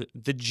 We have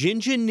the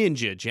Jinja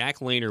Ninja, Jack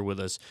Lehner, with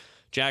us.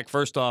 Jack,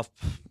 first off,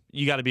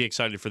 you got to be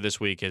excited for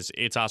this week as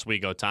it's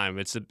Oswego time.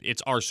 It's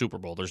our Super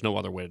Bowl. There's no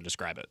other way to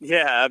describe it.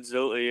 Yeah,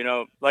 absolutely. You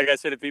know, like I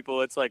said to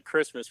people, it's like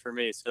Christmas for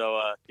me. So,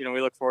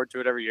 we look forward to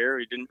it every year.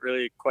 We didn't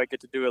really quite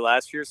get to do it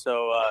last year,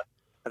 so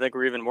I think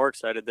we're even more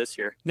excited this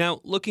year. Now,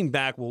 looking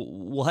back,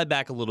 we'll head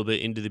back a little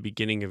bit into the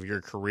beginning of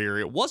your career.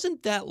 It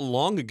wasn't that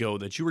long ago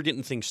that you were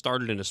getting things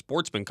started in a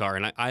sportsman car,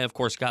 and I of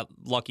course, got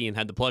lucky and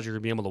had the pleasure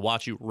of being able to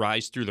watch you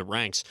rise through the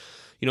ranks.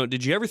 You know,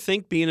 did you ever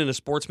think being in a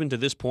sportsman to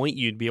this point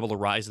you'd be able to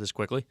rise this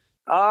quickly?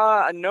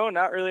 No,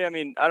 not really. I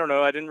mean, I don't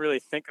know. I didn't really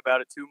think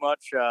about it too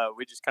much.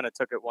 We just kind of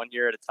took it one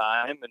year at a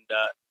time, and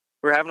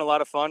we're having a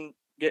lot of fun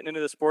getting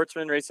into the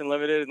sportsman, racing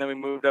limited, and then we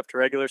moved up to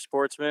regular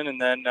sportsman, and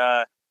then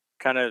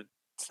kind of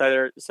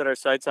set our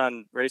sights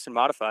on racing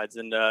modifieds,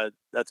 and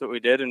that's what we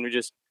did, and we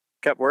just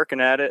kept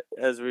working at it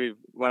as we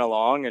went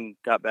along and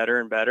got better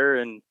and better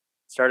and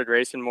started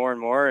racing more and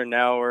more, and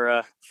now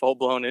we're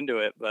full-blown into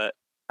it. But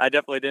I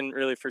definitely didn't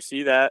really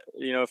foresee that,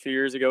 a few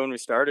years ago when we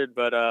started,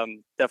 but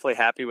definitely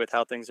happy with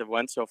how things have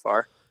went so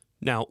far.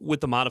 Now,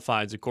 with the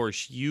modifieds, of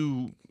course,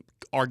 you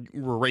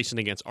were racing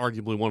against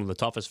arguably one of the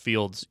toughest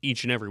fields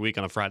each and every week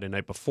on a Friday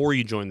night before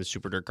you joined the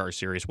Super Dirt Car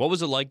Series. What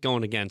was it like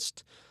going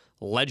against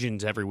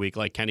legends every week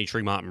like Kenny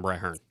Tremont and Brett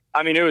Hearn?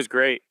 I mean, it was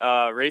great.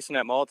 Racing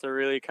at Malta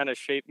really kind of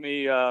shaped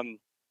me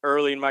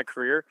early in my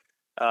career.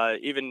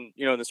 Even,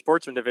 the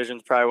sportsman division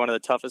is probably one of the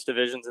toughest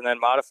divisions, and then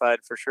modified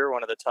for sure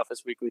one of the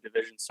toughest weekly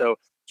divisions. So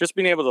just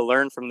being able to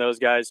learn from those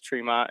guys,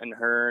 Tremont and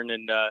Hearn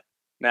and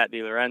Matt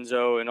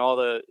DiLorenzo and all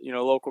the,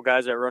 local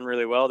guys that run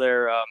really well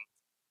there,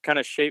 kind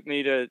of shaped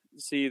me to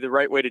see the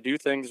right way to do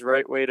things, the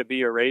right way to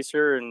be a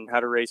racer and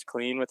how to race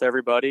clean with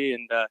everybody.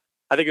 And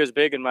I think it was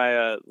big in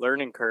my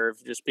learning curve,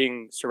 just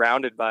being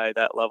surrounded by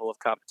that level of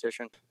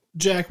competition.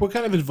 Jack, what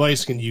kind of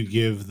advice can you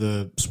give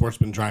the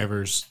sportsman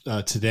drivers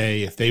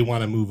today if they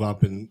want to move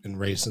up and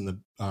race in the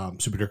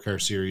Super Dirt Car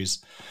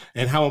Series?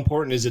 And how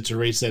important is it to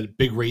race at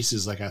big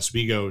races like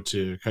Oswego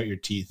to cut your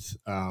teeth,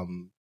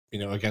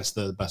 against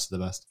the best of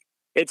the best?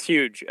 It's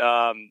huge.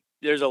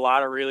 There's a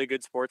lot of really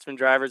good sportsman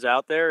drivers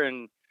out there,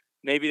 and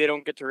maybe they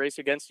don't get to race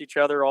against each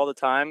other all the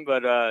time,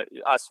 but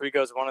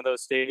Oswego is one of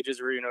those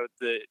stages where,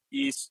 the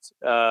East,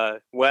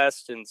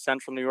 West, and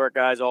Central New York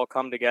guys all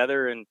come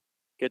together and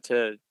get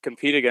to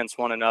compete against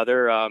one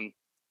another.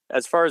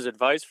 As far as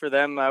advice for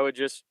them, I would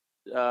just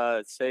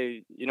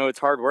say, it's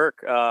hard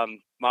work.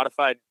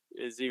 Modified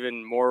is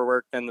even more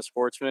work than the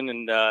sportsman,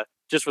 and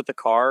just with the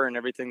car and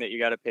everything that you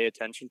got to pay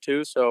attention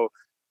to. So,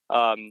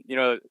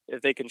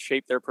 if they can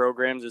shape their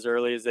programs as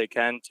early as they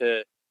can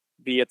to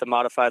be at the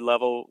modified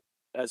level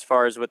as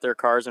far as with their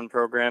cars and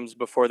programs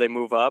before they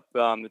move up,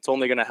 it's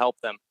only going to help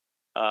them.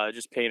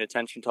 Just paying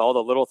attention to all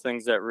the little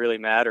things that really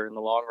matter in the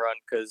long run,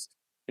 because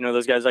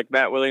those guys like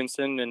Matt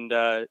Williamson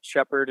and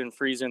Shepard and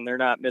Friesen, they're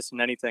not missing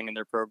anything in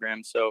their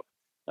program. So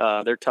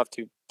they're tough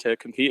to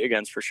compete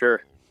against for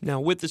sure. Now,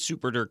 with the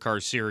Super Dirt Car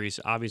Series,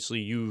 obviously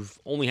you've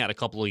only had a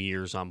couple of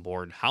years on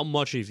board. How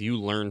much have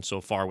you learned so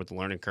far with the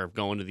learning curve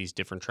going to these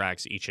different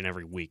tracks each and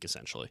every week,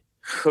 essentially?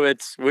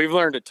 We've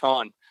learned a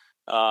ton.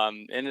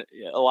 And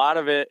a lot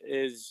of it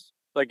is,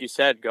 like you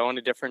said, going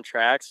to different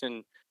tracks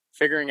and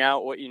figuring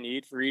out what you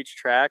need for each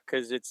track,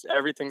 because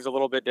everything's a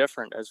little bit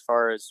different as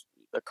far as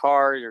the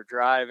car, your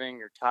driving,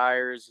 your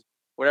tires,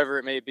 whatever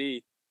it may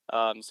be.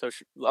 So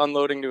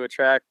unloading to a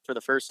track for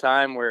the first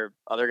time where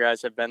other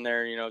guys have been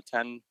there,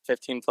 10,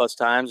 15 plus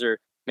times, or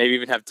maybe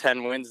even have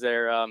 10 wins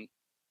there,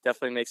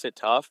 definitely makes it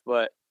tough.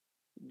 But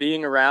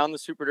being around the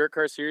Super Dirt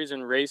Car Series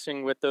and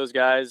racing with those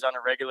guys on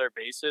a regular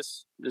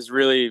basis has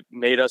really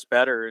made us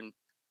better. And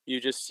you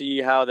just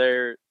see how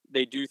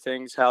they do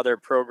things, how their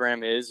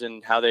program is,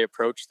 and how they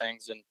approach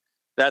things. And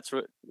that's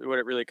what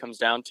it really comes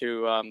down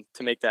to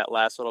make that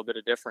last little bit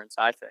of difference,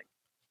 I think.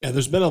 And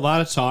there's been a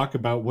lot of talk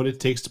about what it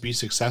takes to be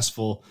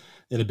successful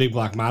in a big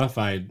block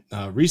modified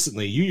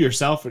recently. You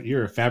yourself,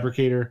 you're a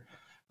fabricator.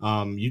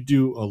 You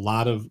do a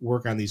lot of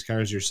work on these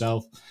cars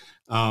yourself.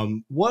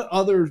 What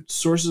other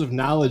sources of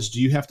knowledge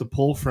do you have to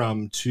pull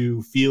from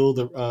to field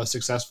a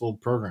successful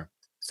program?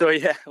 So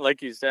yeah,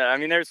 like you said, I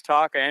mean, there's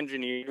talk of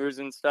engineers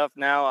and stuff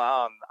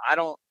now.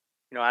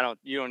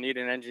 You don't need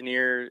an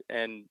engineer,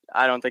 and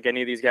I don't think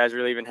any of these guys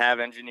really even have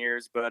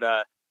engineers, but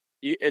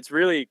it's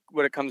really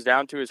what it comes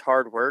down to is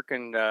hard work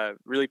and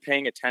really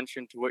paying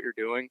attention to what you're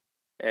doing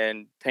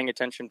and paying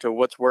attention to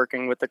what's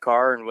working with the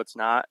car and what's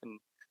not. And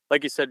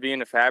like you said,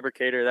 being a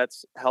fabricator,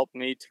 that's helped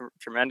me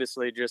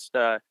tremendously just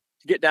to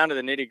get down to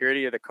the nitty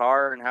gritty of the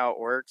car and how it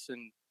works,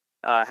 and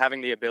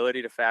having the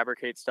ability to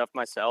fabricate stuff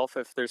myself.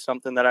 If there's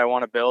something that I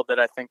want to build that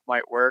I think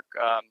might work,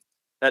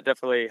 that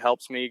definitely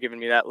helps me, giving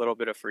me that little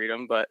bit of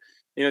freedom. But,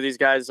 these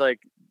guys like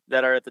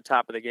that are at the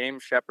top of the game,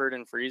 Shepard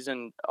and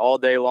Friesen, all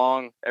day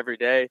long, every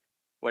day,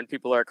 when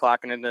people are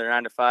clocking into their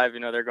 9 to 5,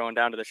 they're going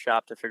down to the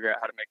shop to figure out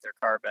how to make their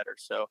car better.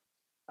 So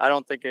I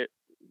don't think it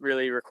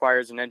really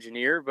requires an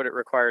engineer, but it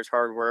requires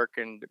hard work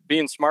and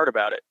being smart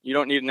about it. You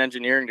don't need an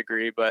engineering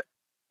degree, but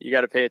you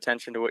got to pay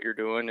attention to what you're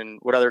doing and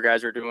what other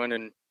guys are doing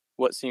and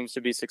what seems to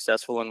be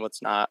successful and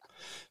what's not.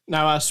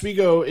 Now,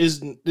 Oswego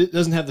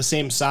doesn't have the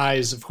same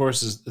size, of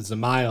course, as the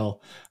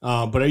Mile,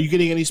 but are you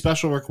getting any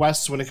special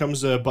requests when it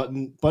comes to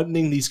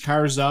buttoning these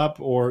cars up,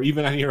 or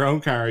even on your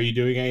own car? Are you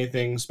doing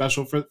anything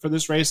special for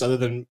this race other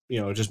than,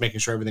 just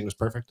making sure everything was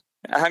perfect?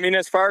 I mean,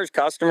 as far as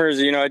customers,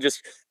 you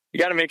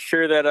got to make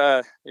sure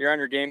that you're on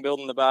your game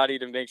building the body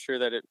to make sure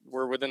that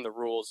we're within the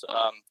rules,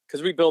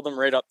 because we build them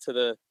right up to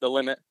the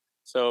limit.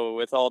 So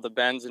with all the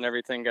bends and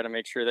everything, got to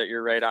make sure that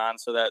you're right on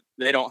so that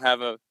they don't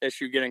have a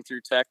issue getting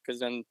through tech,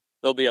 because then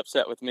they'll be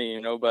upset with me,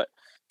 But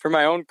for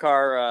my own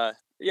car,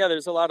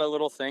 there's a lot of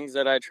little things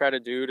that I try to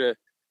do to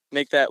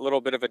make that little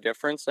bit of a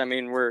difference. I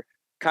mean, we're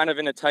kind of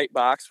in a tight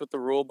box with the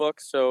rule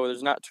book, so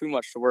there's not too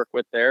much to work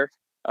with there.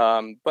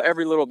 But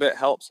every little bit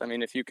helps. I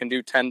mean, if you can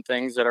do 10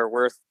 things that are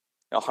worth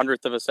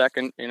 1/100 of a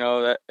second,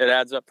 that it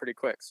adds up pretty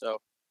quick. So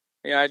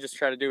I just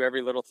try to do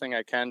every little thing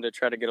I can to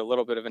try to get a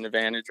little bit of an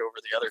advantage over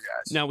the other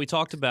guys. Now, we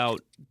talked about,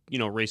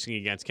 racing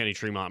against Kenny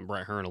Tremont and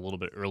Brett Hearn a little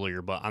bit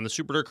earlier, but on the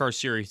Super Dirt Car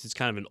Series, it's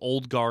kind of an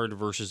old guard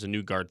versus a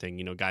new guard thing.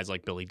 Guys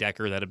like Billy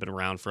Decker that have been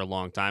around for a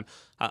long time.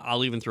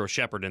 I'll even throw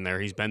Shepard in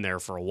there. He's been there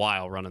for a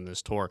while running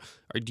this tour.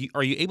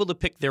 Are you able to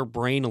pick their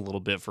brain a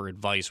little bit for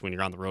advice when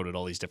you're on the road at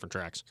all these different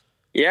tracks?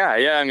 Yeah.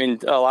 I mean,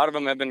 a lot of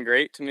them have been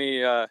great to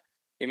me,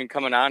 even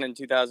coming on in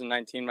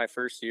 2019, my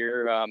first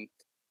year.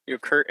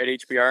 Kurt at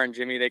HBR and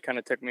Jimmy, they kind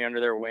of took me under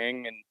their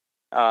wing, and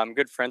I'm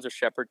good friends with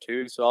Shepard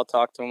too, so I'll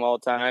talk to him all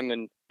the time.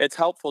 And it's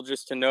helpful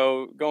just to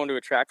know, going to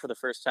a track for the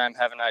first time,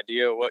 have an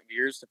idea of what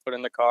gears to put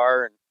in the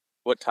car and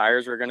what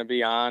tires we're going to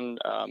be on.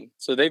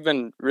 So they've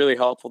been really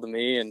helpful to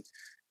me. And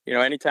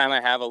anytime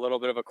I have a little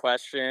bit of a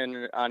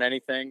question on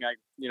anything, I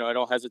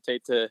don't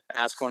hesitate to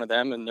ask one of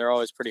them, and they're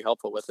always pretty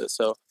helpful with it.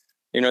 So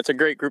it's a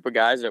great group of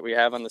guys that we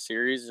have on the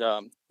series.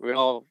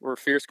 We're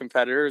fierce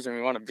competitors and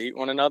we want to beat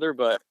one another,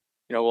 but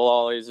we'll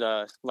always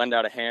lend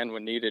out a hand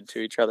when needed to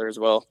each other as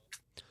well.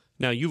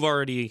 Now, you've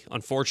already,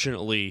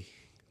 unfortunately,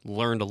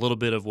 learned a little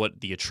bit of what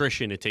the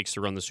attrition it takes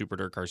to run the Super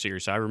Dirt Car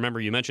Series. So I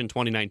remember you mentioned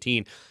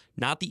 2019,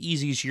 not the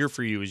easiest year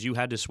for you, as you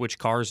had to switch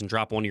cars and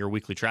drop one of your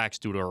weekly tracks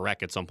due to a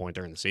wreck at some point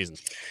during the season.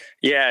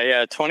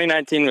 Yeah.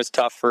 2019 was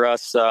tough for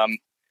us.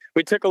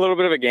 We took a little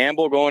bit of a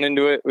gamble going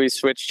into it. We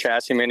switched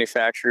chassis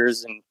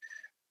manufacturers, and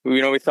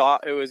we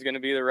thought it was going to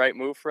be the right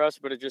move for us,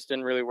 but it just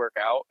didn't really work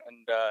out.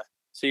 And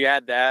so you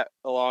add that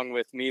along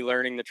with me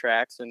learning the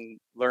tracks and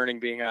learning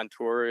being on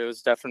tour. It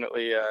was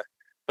definitely a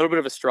little bit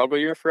of a struggle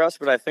year for us,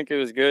 but I think it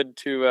was good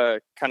to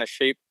kind of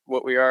shape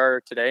what we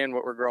are today and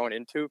what we're growing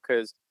into.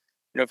 Because,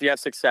 if you have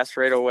success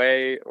right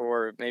away,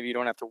 or maybe you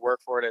don't have to work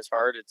for it as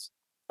hard, it's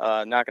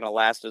not going to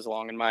last as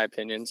long, in my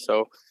opinion.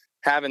 So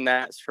having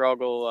that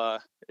struggle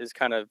is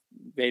kind of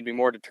made me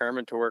more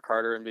determined to work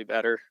harder and be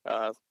better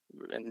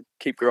and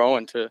keep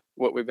growing to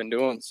what we've been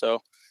doing. So,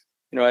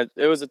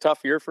 it was a tough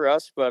year for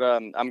us, but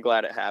I'm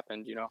glad it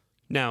happened,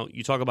 Now,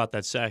 you talk about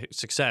that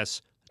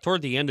success.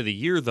 Toward the end of the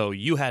year, though,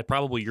 you had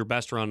probably your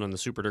best run on the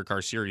Super Dirt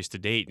Car Series to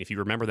date. And if you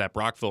remember that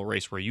Brockville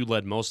race where you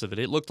led most of it,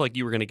 it looked like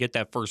you were going to get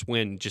that first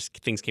win, just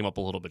things came up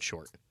a little bit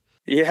short.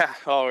 Yeah.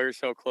 Oh, we were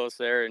so close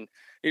there. And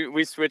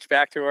we switched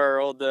back to our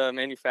old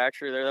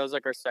manufacturer there. That was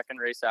like our second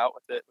race out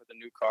with a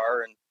new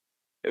car. And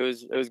it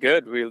was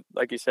good. We,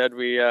 like you said,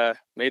 we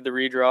made the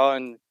redraw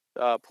and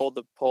pulled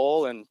the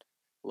pole and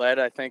led,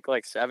 I think,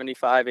 like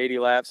 75, 80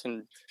 laps,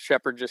 and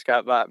Shepard just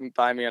got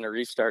by me on a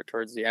restart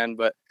towards the end.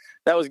 But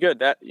that was good.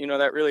 That,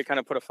 that really kind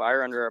of put a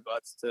fire under our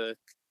butts to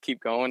keep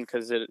going,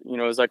 because it,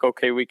 was like,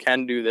 okay, we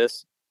can do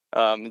this.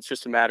 It's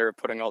just a matter of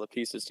putting all the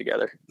pieces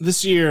together.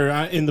 This year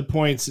in the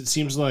points, it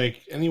seems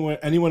like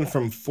anyone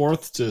from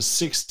 4th to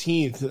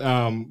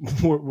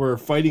 16th were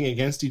fighting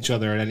against each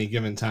other at any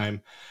given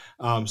time.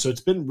 So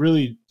it's been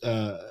really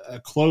a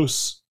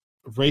close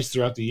race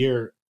throughout the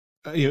year.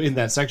 In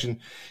that section,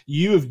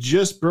 you have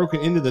just broken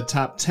into the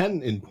top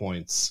 10 in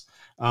points.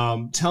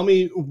 Tell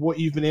me what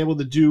you've been able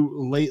to do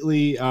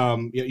lately.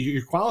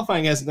 Your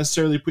qualifying hasn't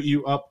necessarily put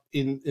you up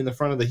in the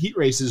front of the heat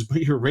races,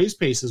 but your race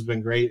pace has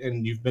been great,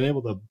 and you've been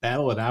able to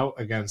battle it out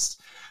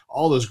against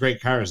all those great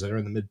cars that are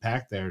in the mid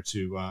pack there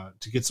to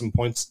get some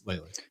points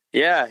lately.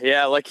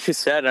 Yeah, like you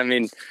said, I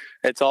mean,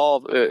 it's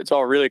all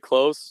really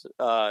close.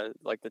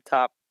 Like the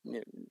top,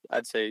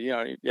 I'd say,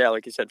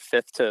 like you said,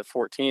 5th to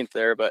 14th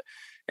there,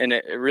 and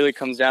it really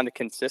comes down to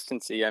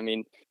consistency. I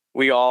mean,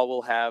 we all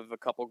will have a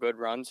couple good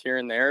runs here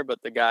and there, but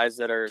the guys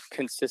that are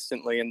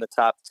consistently in the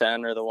top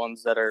 10 are the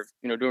ones that are,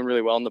 doing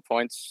really well in the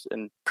points.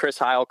 And Chris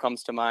Heil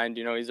comes to mind.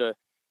 He's a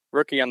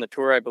rookie on the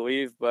tour, I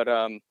believe, but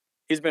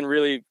he's been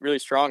really, really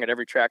strong at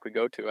every track we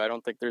go to. I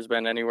don't think there's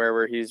been anywhere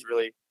where he's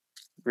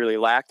really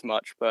lacked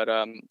much. But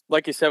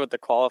like you said, with the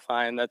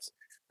qualifying, that's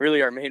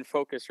really our main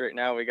focus right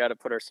now. We got to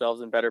put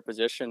ourselves in better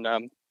position.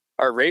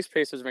 Our race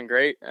pace has been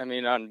great. I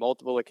mean, on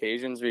multiple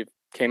occasions, we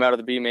came out of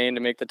the B main to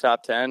make the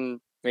top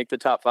 10, make the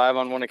top 5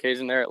 on one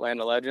occasion there at Land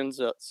of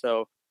Legends.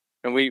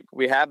 And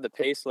we have the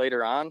pace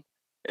later on.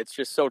 It's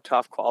just so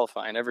tough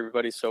qualifying.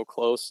 Everybody's so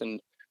close,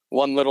 and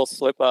one little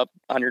slip up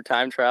on your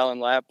time trial and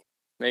lap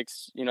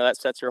makes, that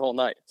sets your whole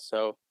night.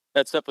 So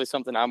that's definitely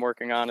something I'm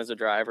working on as a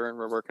driver, and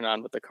we're working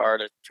on with the car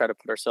to try to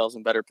put ourselves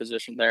in better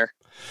position there.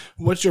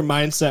 What's your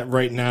mindset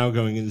right now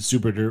going into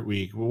Super Dirt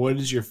Week? What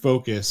is your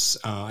focus?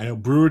 I know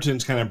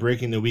Brewerton's kind of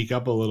breaking the week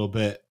up a little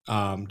bit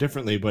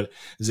differently, but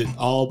is it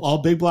all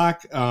big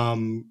block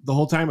the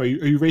whole time? Are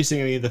you racing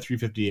any of the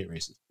 358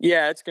 races?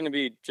 Yeah, it's going to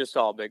be just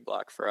all big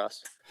block for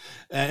us.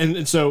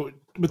 And so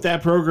with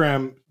that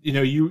program,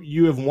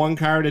 you have one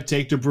car to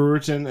take to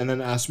Brewerton and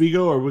then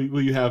Oswego, or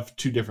will you have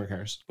 2 different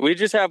cars? We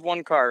just have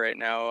one car right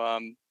now.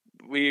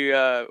 We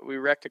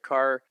wrecked a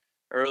car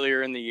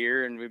earlier in the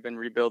year, and we've been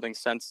rebuilding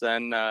since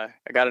then. I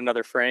got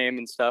another frame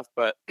and stuff,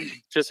 but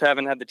just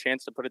haven't had the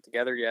chance to put it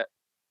together yet.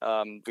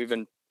 We've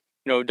been,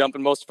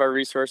 dumping most of our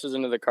resources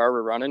into the car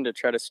we're running to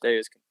try to stay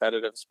as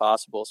competitive as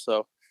possible.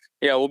 So,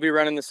 yeah, we'll be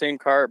running the same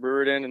car at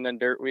Brewerton and then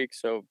Dirt Week.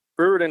 So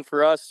Brewerton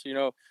for us,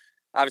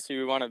 obviously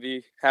we want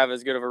to have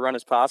as good of a run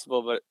as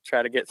possible, but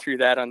try to get through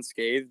that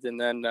unscathed.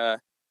 And then,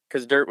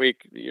 because Dirt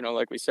Week,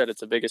 like we said, it's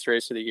the biggest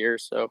race of the year.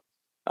 So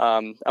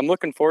I'm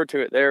looking forward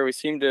to it there. We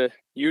seem to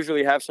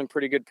usually have some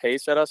pretty good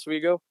pace at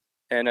Oswego,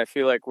 and I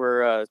feel like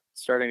we're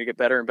starting to get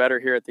better and better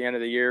here at the end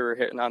of the year. We're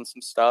hitting on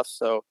some stuff.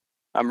 So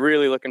I'm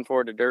really looking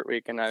forward to Dirt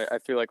Week, and I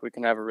feel like we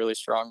can have a really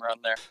strong run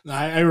there.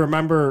 I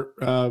remember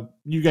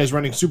you guys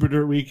running Super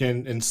Dirt Week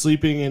and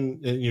sleeping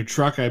in your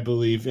truck, I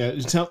believe.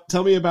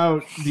 Tell me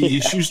about the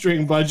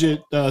shoestring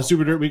budget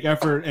Super Dirt Week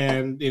effort,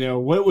 and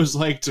what it was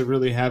like to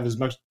really have as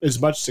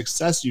much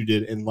success you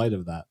did in light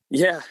of that.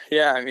 Yeah.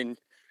 I mean,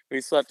 we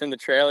slept in the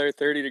trailer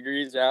 30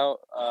 degrees out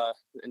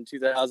in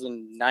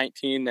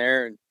 2019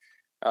 there,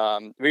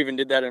 and we even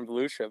did that in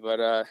Volusia.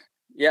 But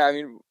yeah, I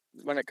mean,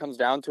 when it comes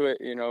down to it,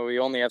 we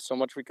only have so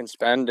much we can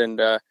spend,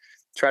 and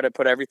try to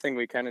put everything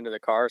we can into the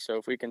car. So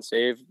if we can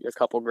save a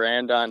couple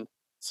grand on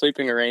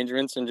sleeping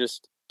arrangements and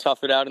just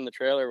tough it out in the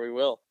trailer, we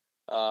will.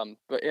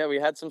 But yeah, we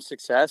had some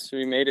success.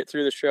 We made it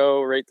through the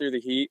show, right through the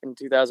heat in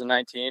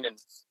 2019, and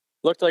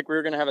looked like we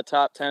were going to have a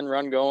top 10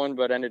 run going,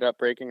 but ended up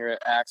breaking our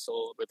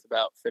axle with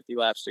about 50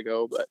 laps to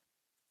go. But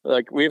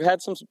like we've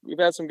had some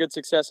good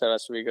success at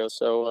Oswego.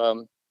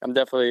 So I'm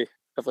definitely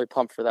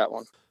pumped for that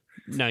one.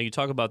 Now, you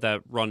talk about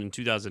that run in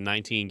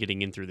 2019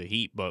 getting in through the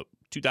heat, but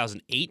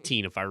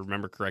 2018, if I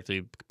remember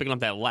correctly, picking up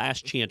that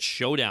last chance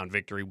showdown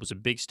victory was a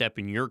big step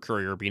in your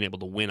career, being able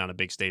to win on a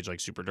big stage like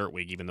Super Dirt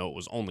Week, even though it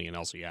was only an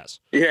LCS.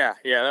 Yeah,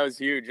 that was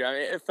huge. I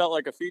mean, it felt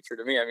like a feature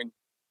to me. I mean,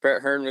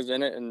 Brett Hearn was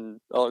in it, and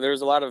there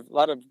was a lot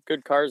of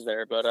good cars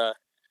there, but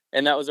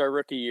and that was our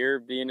rookie year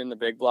being in the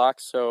big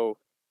blocks, so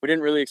we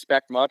didn't really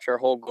expect much. Our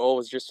whole goal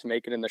was just to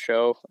make it in the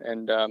show,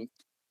 and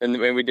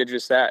we did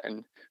just that.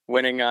 And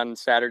winning on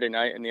Saturday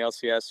night in the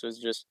LCS was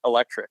just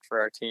electric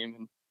for our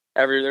team.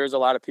 And there was a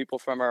lot of people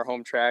from our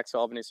home tracks,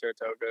 Albany,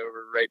 Saratoga,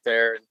 were right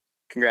there and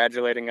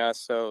congratulating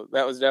us. So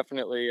that was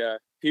definitely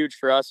huge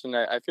for us. And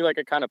I feel like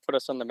it kind of put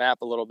us on the map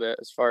a little bit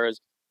as far as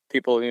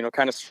people,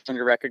 kind of starting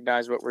to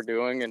recognize what we're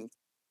doing and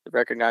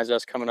recognize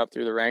us coming up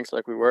through the ranks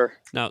like we were.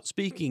 Now,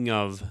 speaking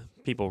of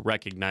people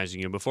recognizing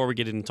you, before we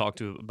get in and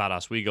talk about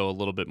Oswego a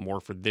little bit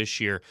more for this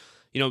year,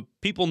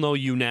 people know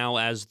you now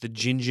as the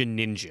Ginger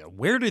Ninja.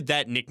 Where did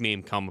that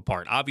nickname come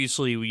apart?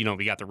 Obviously, we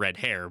got the red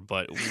hair,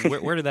 but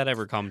where did that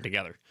ever come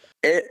together?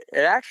 It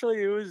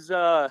was,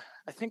 I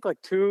think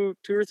like two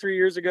or 3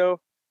 years ago.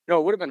 No,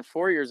 it would have been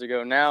 4 years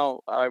ago.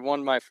 Now I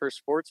won my first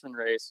sportsman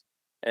race,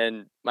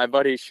 and my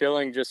buddy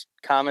Schilling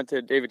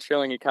David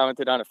Schilling, he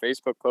commented on a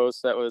Facebook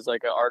post that was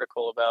like an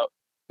article about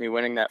me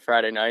winning that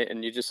Friday night.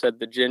 And you just said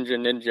the Ginger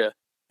Ninja,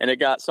 and it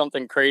got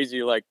something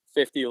crazy, like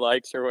 50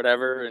 likes or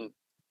whatever.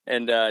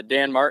 And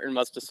Dan Martin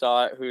must have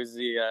saw it, who's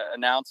the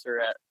announcer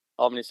at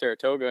Albany,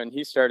 Saratoga, and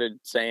he started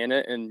saying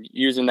it and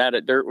using that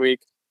at Dirt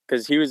Week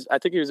because I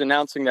think he was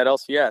announcing that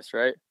LCS,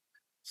 right?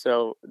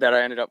 So that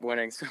I ended up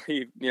winning. So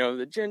he,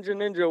 the Ginger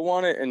Ninja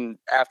won it, and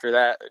after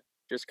that, it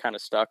just kind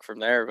of stuck from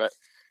there. But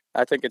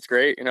I think it's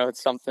great.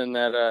 It's something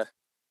that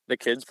the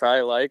kids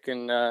probably like,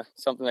 and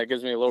something that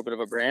gives me a little bit of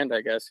a brand,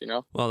 I guess, you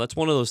know? Well, that's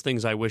one of those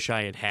things I wish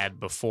I had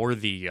before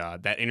the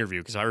that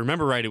interview, because I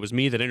remember right, it was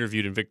me that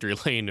interviewed in Victory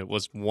Lane. It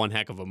was one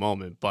heck of a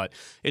moment, but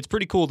it's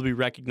pretty cool to be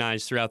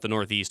recognized throughout the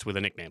Northeast with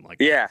a nickname like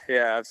that.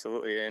 Yeah,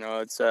 absolutely. You know,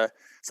 it's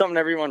something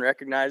everyone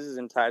recognizes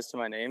and ties to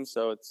my name,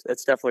 so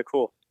it's definitely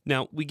cool.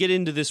 Now, we get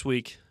into this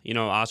week, you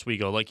know,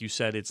 Oswego, like you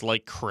said, it's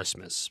like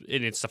Christmas.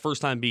 And it's the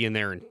first time being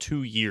there in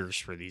 2 years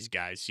for these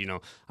guys. You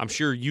know, I'm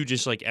sure you,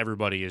 just like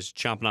everybody, is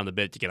chomping on the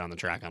bit to get on the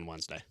track on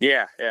Wednesday.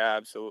 Yeah,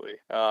 absolutely.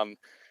 You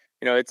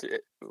know,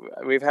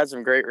 we've had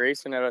some great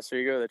racing at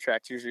Oswego. The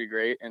track's usually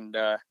great. And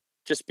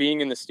just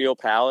being in the Steel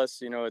Palace,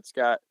 you know, it's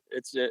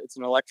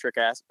an electric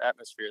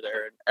atmosphere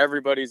there. And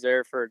everybody's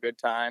there for a good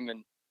time,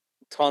 and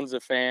tons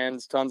of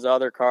fans, tons of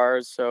other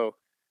cars. So,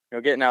 you know,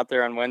 getting out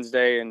there on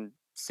Wednesday and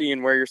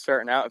seeing where you're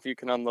starting out, if you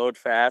can unload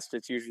fast,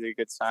 it's usually a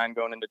good sign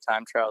going into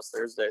time trials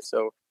Thursday.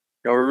 So, you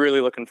know, we're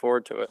really looking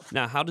forward to it.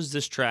 Now, how does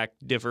this track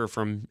differ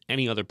from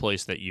any other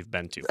place that you've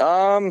been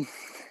to?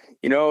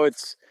 You know,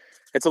 it's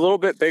a little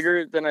bit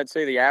bigger than I'd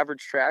say the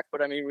average track,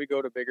 but I mean, we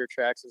go to bigger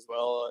tracks as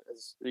well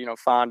as, you know,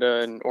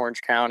 Fonda and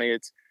Orange County.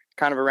 It's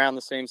kind of around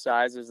the same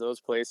size as those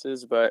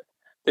places, but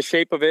the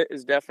shape of it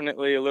is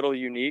definitely a little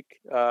unique.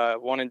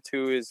 1 and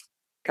 2 is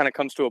kind of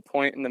comes to a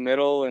point in the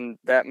middle, and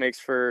that makes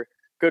for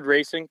good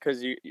racing, because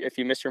if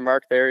you miss your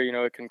mark there, you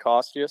know, it can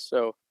cost you.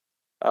 So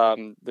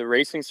the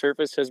racing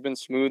surface has been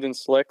smooth and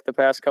slick the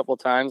past couple of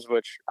times,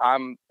 which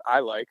I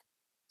like.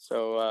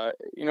 So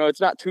you know,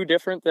 it's not too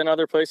different than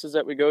other places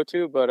that we go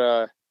to,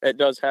 but it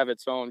does have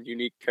its own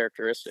unique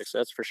characteristics,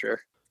 that's for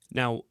sure.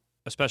 Now,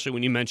 especially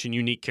when you mention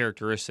unique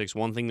characteristics,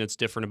 one thing that's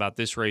different about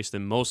this race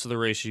than most of the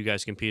races you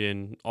guys compete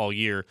in all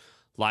year,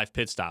 live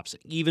pit stops.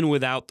 Even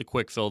without the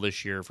quick fill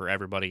this year for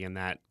everybody in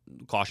that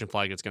caution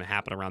flag that's going to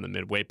happen around the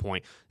midway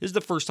point, this is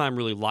the first time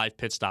really live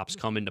pit stops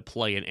come into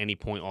play at any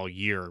point all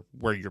year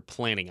where you're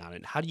planning on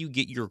it. How do you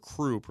get your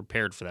crew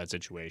prepared for that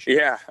situation?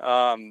 Yeah,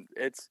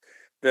 it's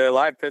the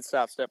live pit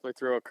stops definitely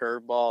throw a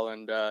curveball,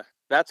 and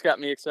that's got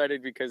me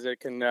excited because it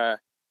can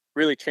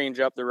really change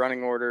up the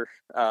running order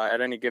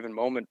at any given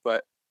moment.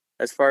 But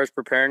as far as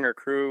preparing our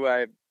crew,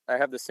 I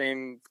have the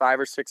same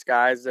 5 or 6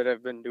 guys that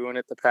have been doing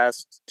it the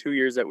past 2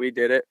 years that we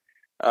did it.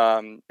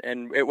 And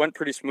it went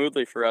pretty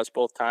smoothly for us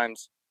both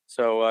times.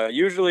 So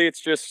usually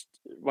it's just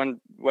when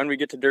we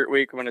get to Dirt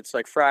Week, when it's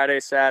like Friday,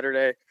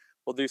 Saturday,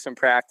 we'll do some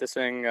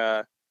practicing.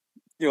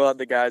 You'll have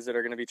the guys that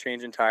are going to be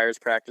changing tires,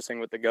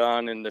 practicing with the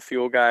gun, and the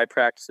fuel guy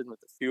practicing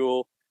with the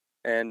fuel.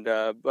 And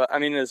but I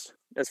mean, as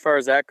far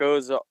as that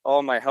goes,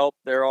 all my help,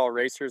 they're all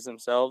racers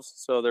themselves.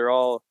 So they're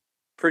all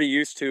pretty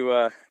used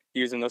to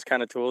using those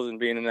kind of tools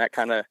and being in that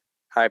kind of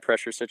high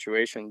pressure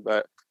situation.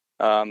 But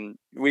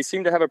we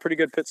seem to have a pretty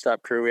good pit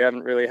stop crew. We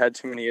haven't really had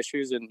too many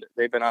issues, and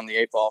they've been on the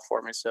 8 ball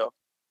for me. So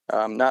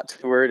not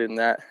too worried in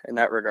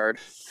that regard.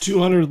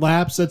 200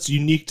 laps. That's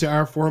unique to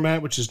our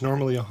format, which is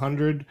normally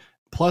 100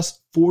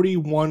 plus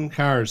 41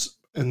 cars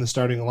in the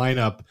starting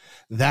lineup.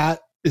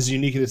 That is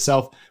unique in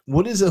itself.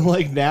 What is it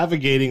like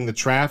navigating the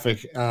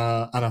traffic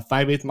on a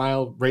 5/8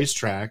 mile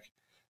racetrack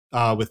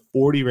with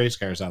 40 race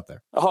cars out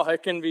there? Oh,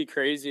 it can be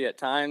crazy at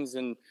times.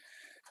 And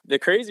the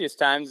craziest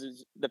times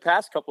is the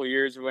past couple of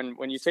years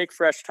when you take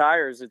fresh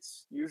tires,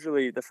 it's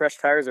usually the fresh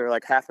tires are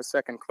like half a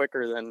second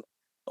quicker than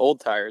old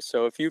tires.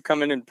 So if you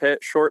come in and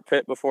short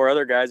pit before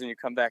other guys and you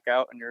come back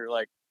out and you're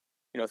like,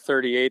 you know,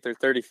 38th or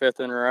 35th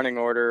in a running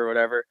order or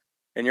whatever,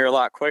 and you're a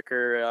lot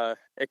quicker,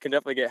 it can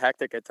definitely get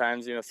hectic at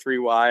times, you know, 3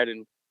 wide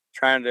and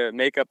trying to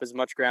make up as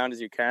much ground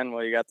as you can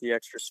while you got the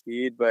extra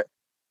speed. But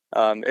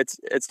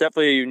it's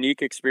definitely a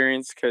unique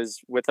experience because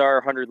with our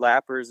 100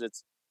 lappers,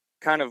 it's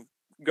kind of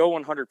go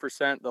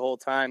 100% the whole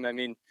time. I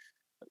mean,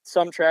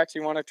 some tracks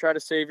you want to try to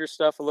save your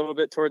stuff a little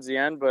bit towards the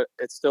end, but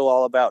it's still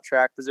all about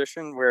track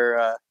position,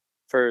 where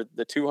for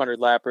the 200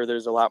 lapper,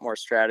 there's a lot more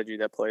strategy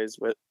that plays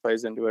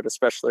into it,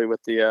 especially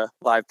with the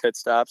live pit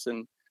stops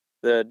and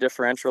the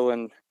differential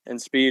in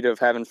speed of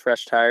having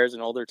fresh tires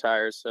and older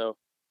tires. So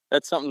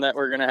that's something that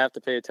we're going to have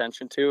to pay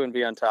attention to and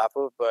be on top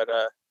of, but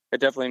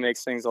it definitely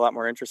makes things a lot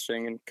more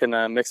interesting and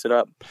can mix it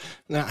up.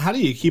 Now, how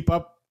do you keep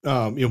up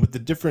with the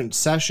different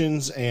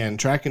sessions and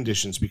track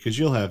conditions? Because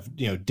you'll have,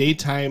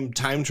 daytime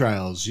time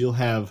trials. You'll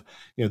have,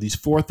 these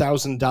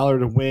 $4,000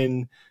 to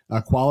win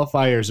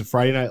qualifiers of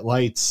Friday Night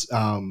Lights,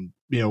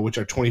 which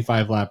are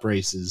 25 lap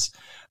races.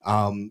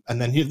 And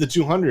then you have the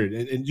 200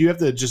 and you have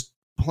to just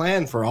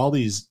plan for all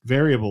these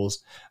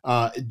variables.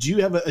 Do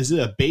you have is it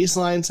a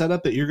baseline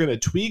setup that you're going to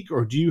tweak,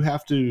 or do you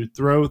have to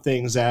throw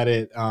things at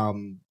it,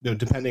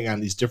 depending on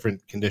these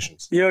different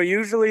conditions?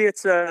 Usually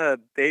it's a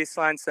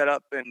baseline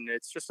setup and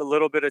it's just a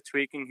little bit of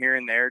tweaking here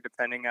and there,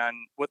 depending on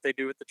what they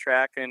do with the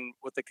track and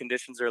what the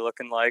conditions are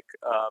looking like.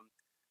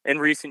 In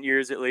recent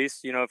years, at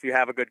least, if you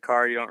have a good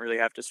car, you don't really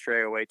have to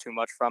stray away too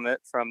much from it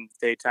from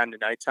daytime to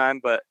nighttime.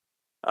 But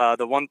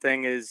the one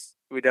thing is,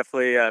 we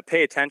definitely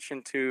pay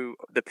attention to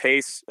the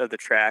pace of the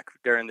track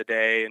during the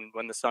day and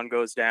when the sun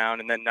goes down,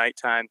 and then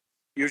nighttime,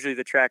 usually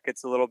the track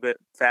gets a little bit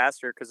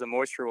faster because the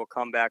moisture will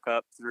come back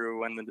up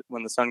through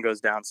when the sun goes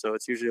down. So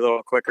it's usually a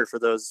little quicker for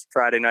those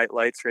Friday night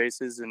lights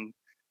races. And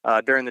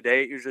during the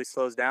day, it usually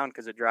slows down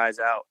because it dries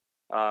out.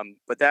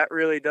 But that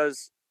really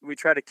does, we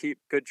try to keep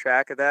good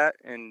track of that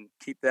and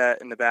keep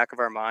that in the back of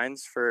our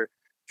minds for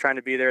trying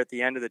to be there at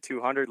the end of the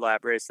 200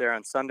 lap race there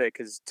on Sunday,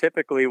 because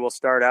typically we'll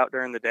start out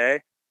during the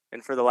day,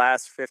 and for the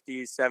last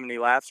 50, 70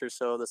 laps or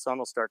so, the sun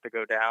will start to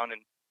go down,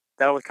 and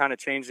that'll kind of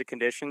change the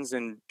conditions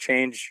and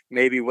change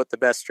maybe what the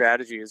best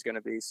strategy is going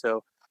to be.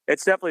 So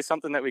it's definitely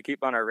something that we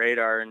keep on our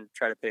radar and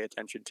try to pay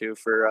attention to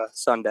for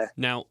Sunday.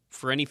 Now,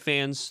 for any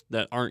fans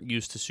that aren't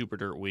used to Super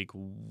Dirt Week,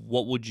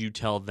 what would you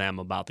tell them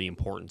about the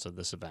importance of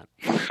this event?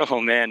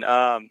 Oh man,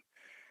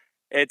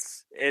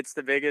 it's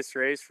the biggest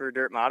race for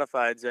dirt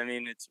modifieds. I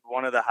mean, it's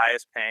one of the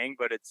highest paying,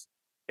 but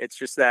it's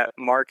just that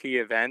marquee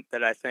event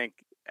that I think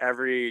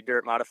every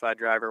dirt modified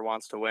driver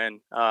wants to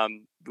win.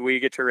 We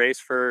get to race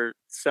for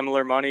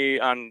similar money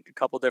on a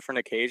couple different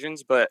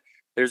occasions, but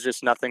there's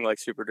just nothing like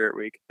Super Dirt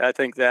Week. I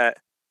think that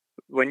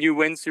when you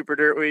win Super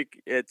Dirt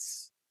Week, it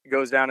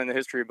goes down in the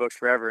history books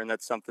forever, and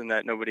that's something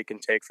that nobody can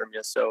take from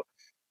you. So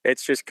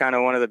it's just kind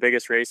of one of the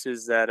biggest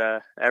races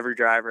that every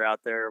driver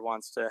out there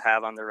wants to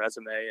have on their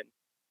resume. And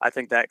I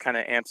think that kind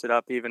of amps it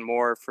up even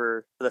more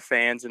for the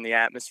fans and the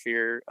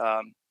atmosphere,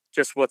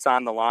 just what's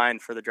on the line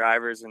for the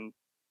drivers, and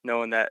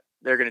knowing that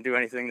they're going to do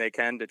anything they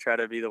can to try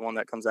to be the one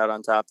that comes out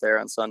on top there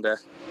on Sunday.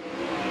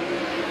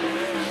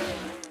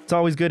 It's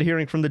always good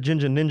hearing from the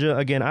Ginger Ninja.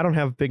 Again, I don't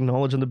have big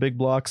knowledge on the big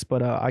blocks,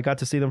 but I got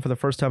to see them for the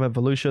first time at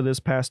Volusia this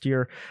past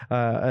year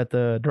at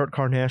the Dirt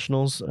Car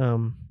Nationals.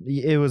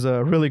 It was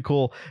really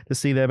cool to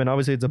see them, and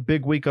obviously it's a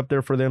big week up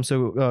there for them,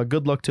 so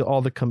good luck to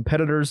all the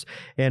competitors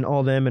and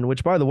all them, and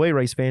which, by the way,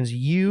 race fans,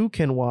 you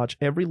can watch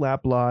every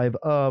lap live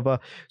of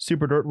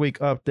Super Dirt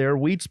Week up there.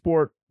 Weed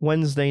Sport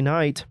Wednesday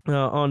night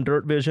on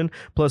Dirt Vision,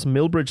 plus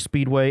Millbridge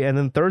Speedway, and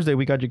then Thursday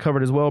we got you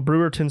covered as well.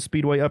 Brewerton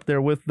Speedway up there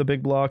with the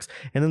big blocks,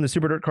 and then the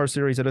Super Dirt Car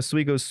Series at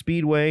Oswego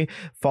Speedway,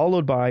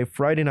 followed by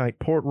Friday night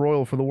Port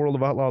Royal for the World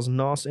of Outlaws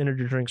NOS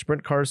Energy Drink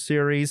Sprint Car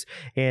Series,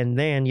 and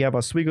then you have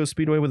Oswego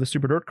Speedway with the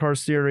Super Dirt Car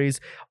Series,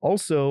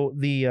 also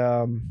the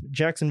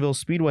Jacksonville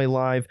Speedway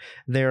live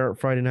there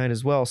Friday night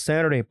as well.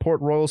 Saturday,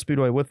 Port Royal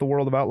Speedway with the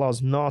World of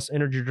Outlaws NOS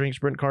Energy Drink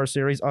Sprint Car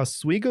Series,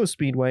 Oswego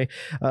Speedway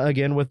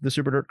again with the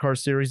Super Dirt Car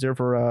Series there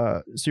for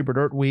Super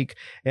Dirt Week,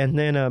 and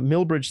then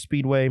Millbridge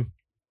Speedway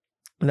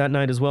that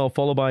night as well,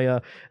 followed by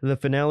the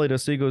finale to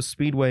Oswego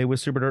Speedway with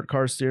Super Dirt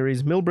Car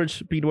Series. Millbridge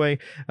Speedway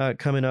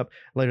coming up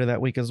later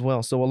that week as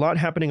well. So a lot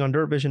happening on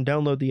Dirt Vision.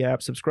 Download the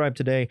app, subscribe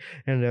today,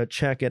 and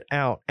check it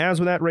out. As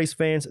with that, race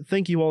fans,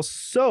 thank you all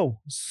so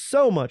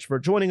much for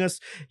joining us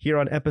here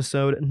on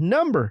episode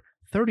number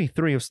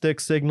 33 of Stick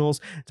Signals.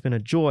 It's been a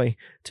joy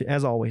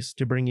as always,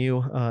 to bring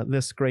you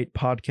this great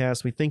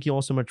podcast. We thank you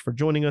all so much for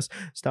joining us,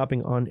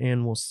 stopping on,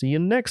 and we'll see you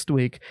next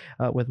week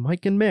with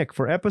Mike and Mick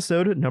for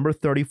episode number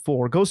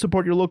 34. Go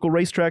support your local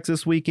racetracks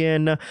this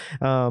weekend.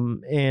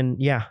 And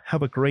yeah,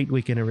 have a great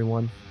weekend,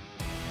 everyone.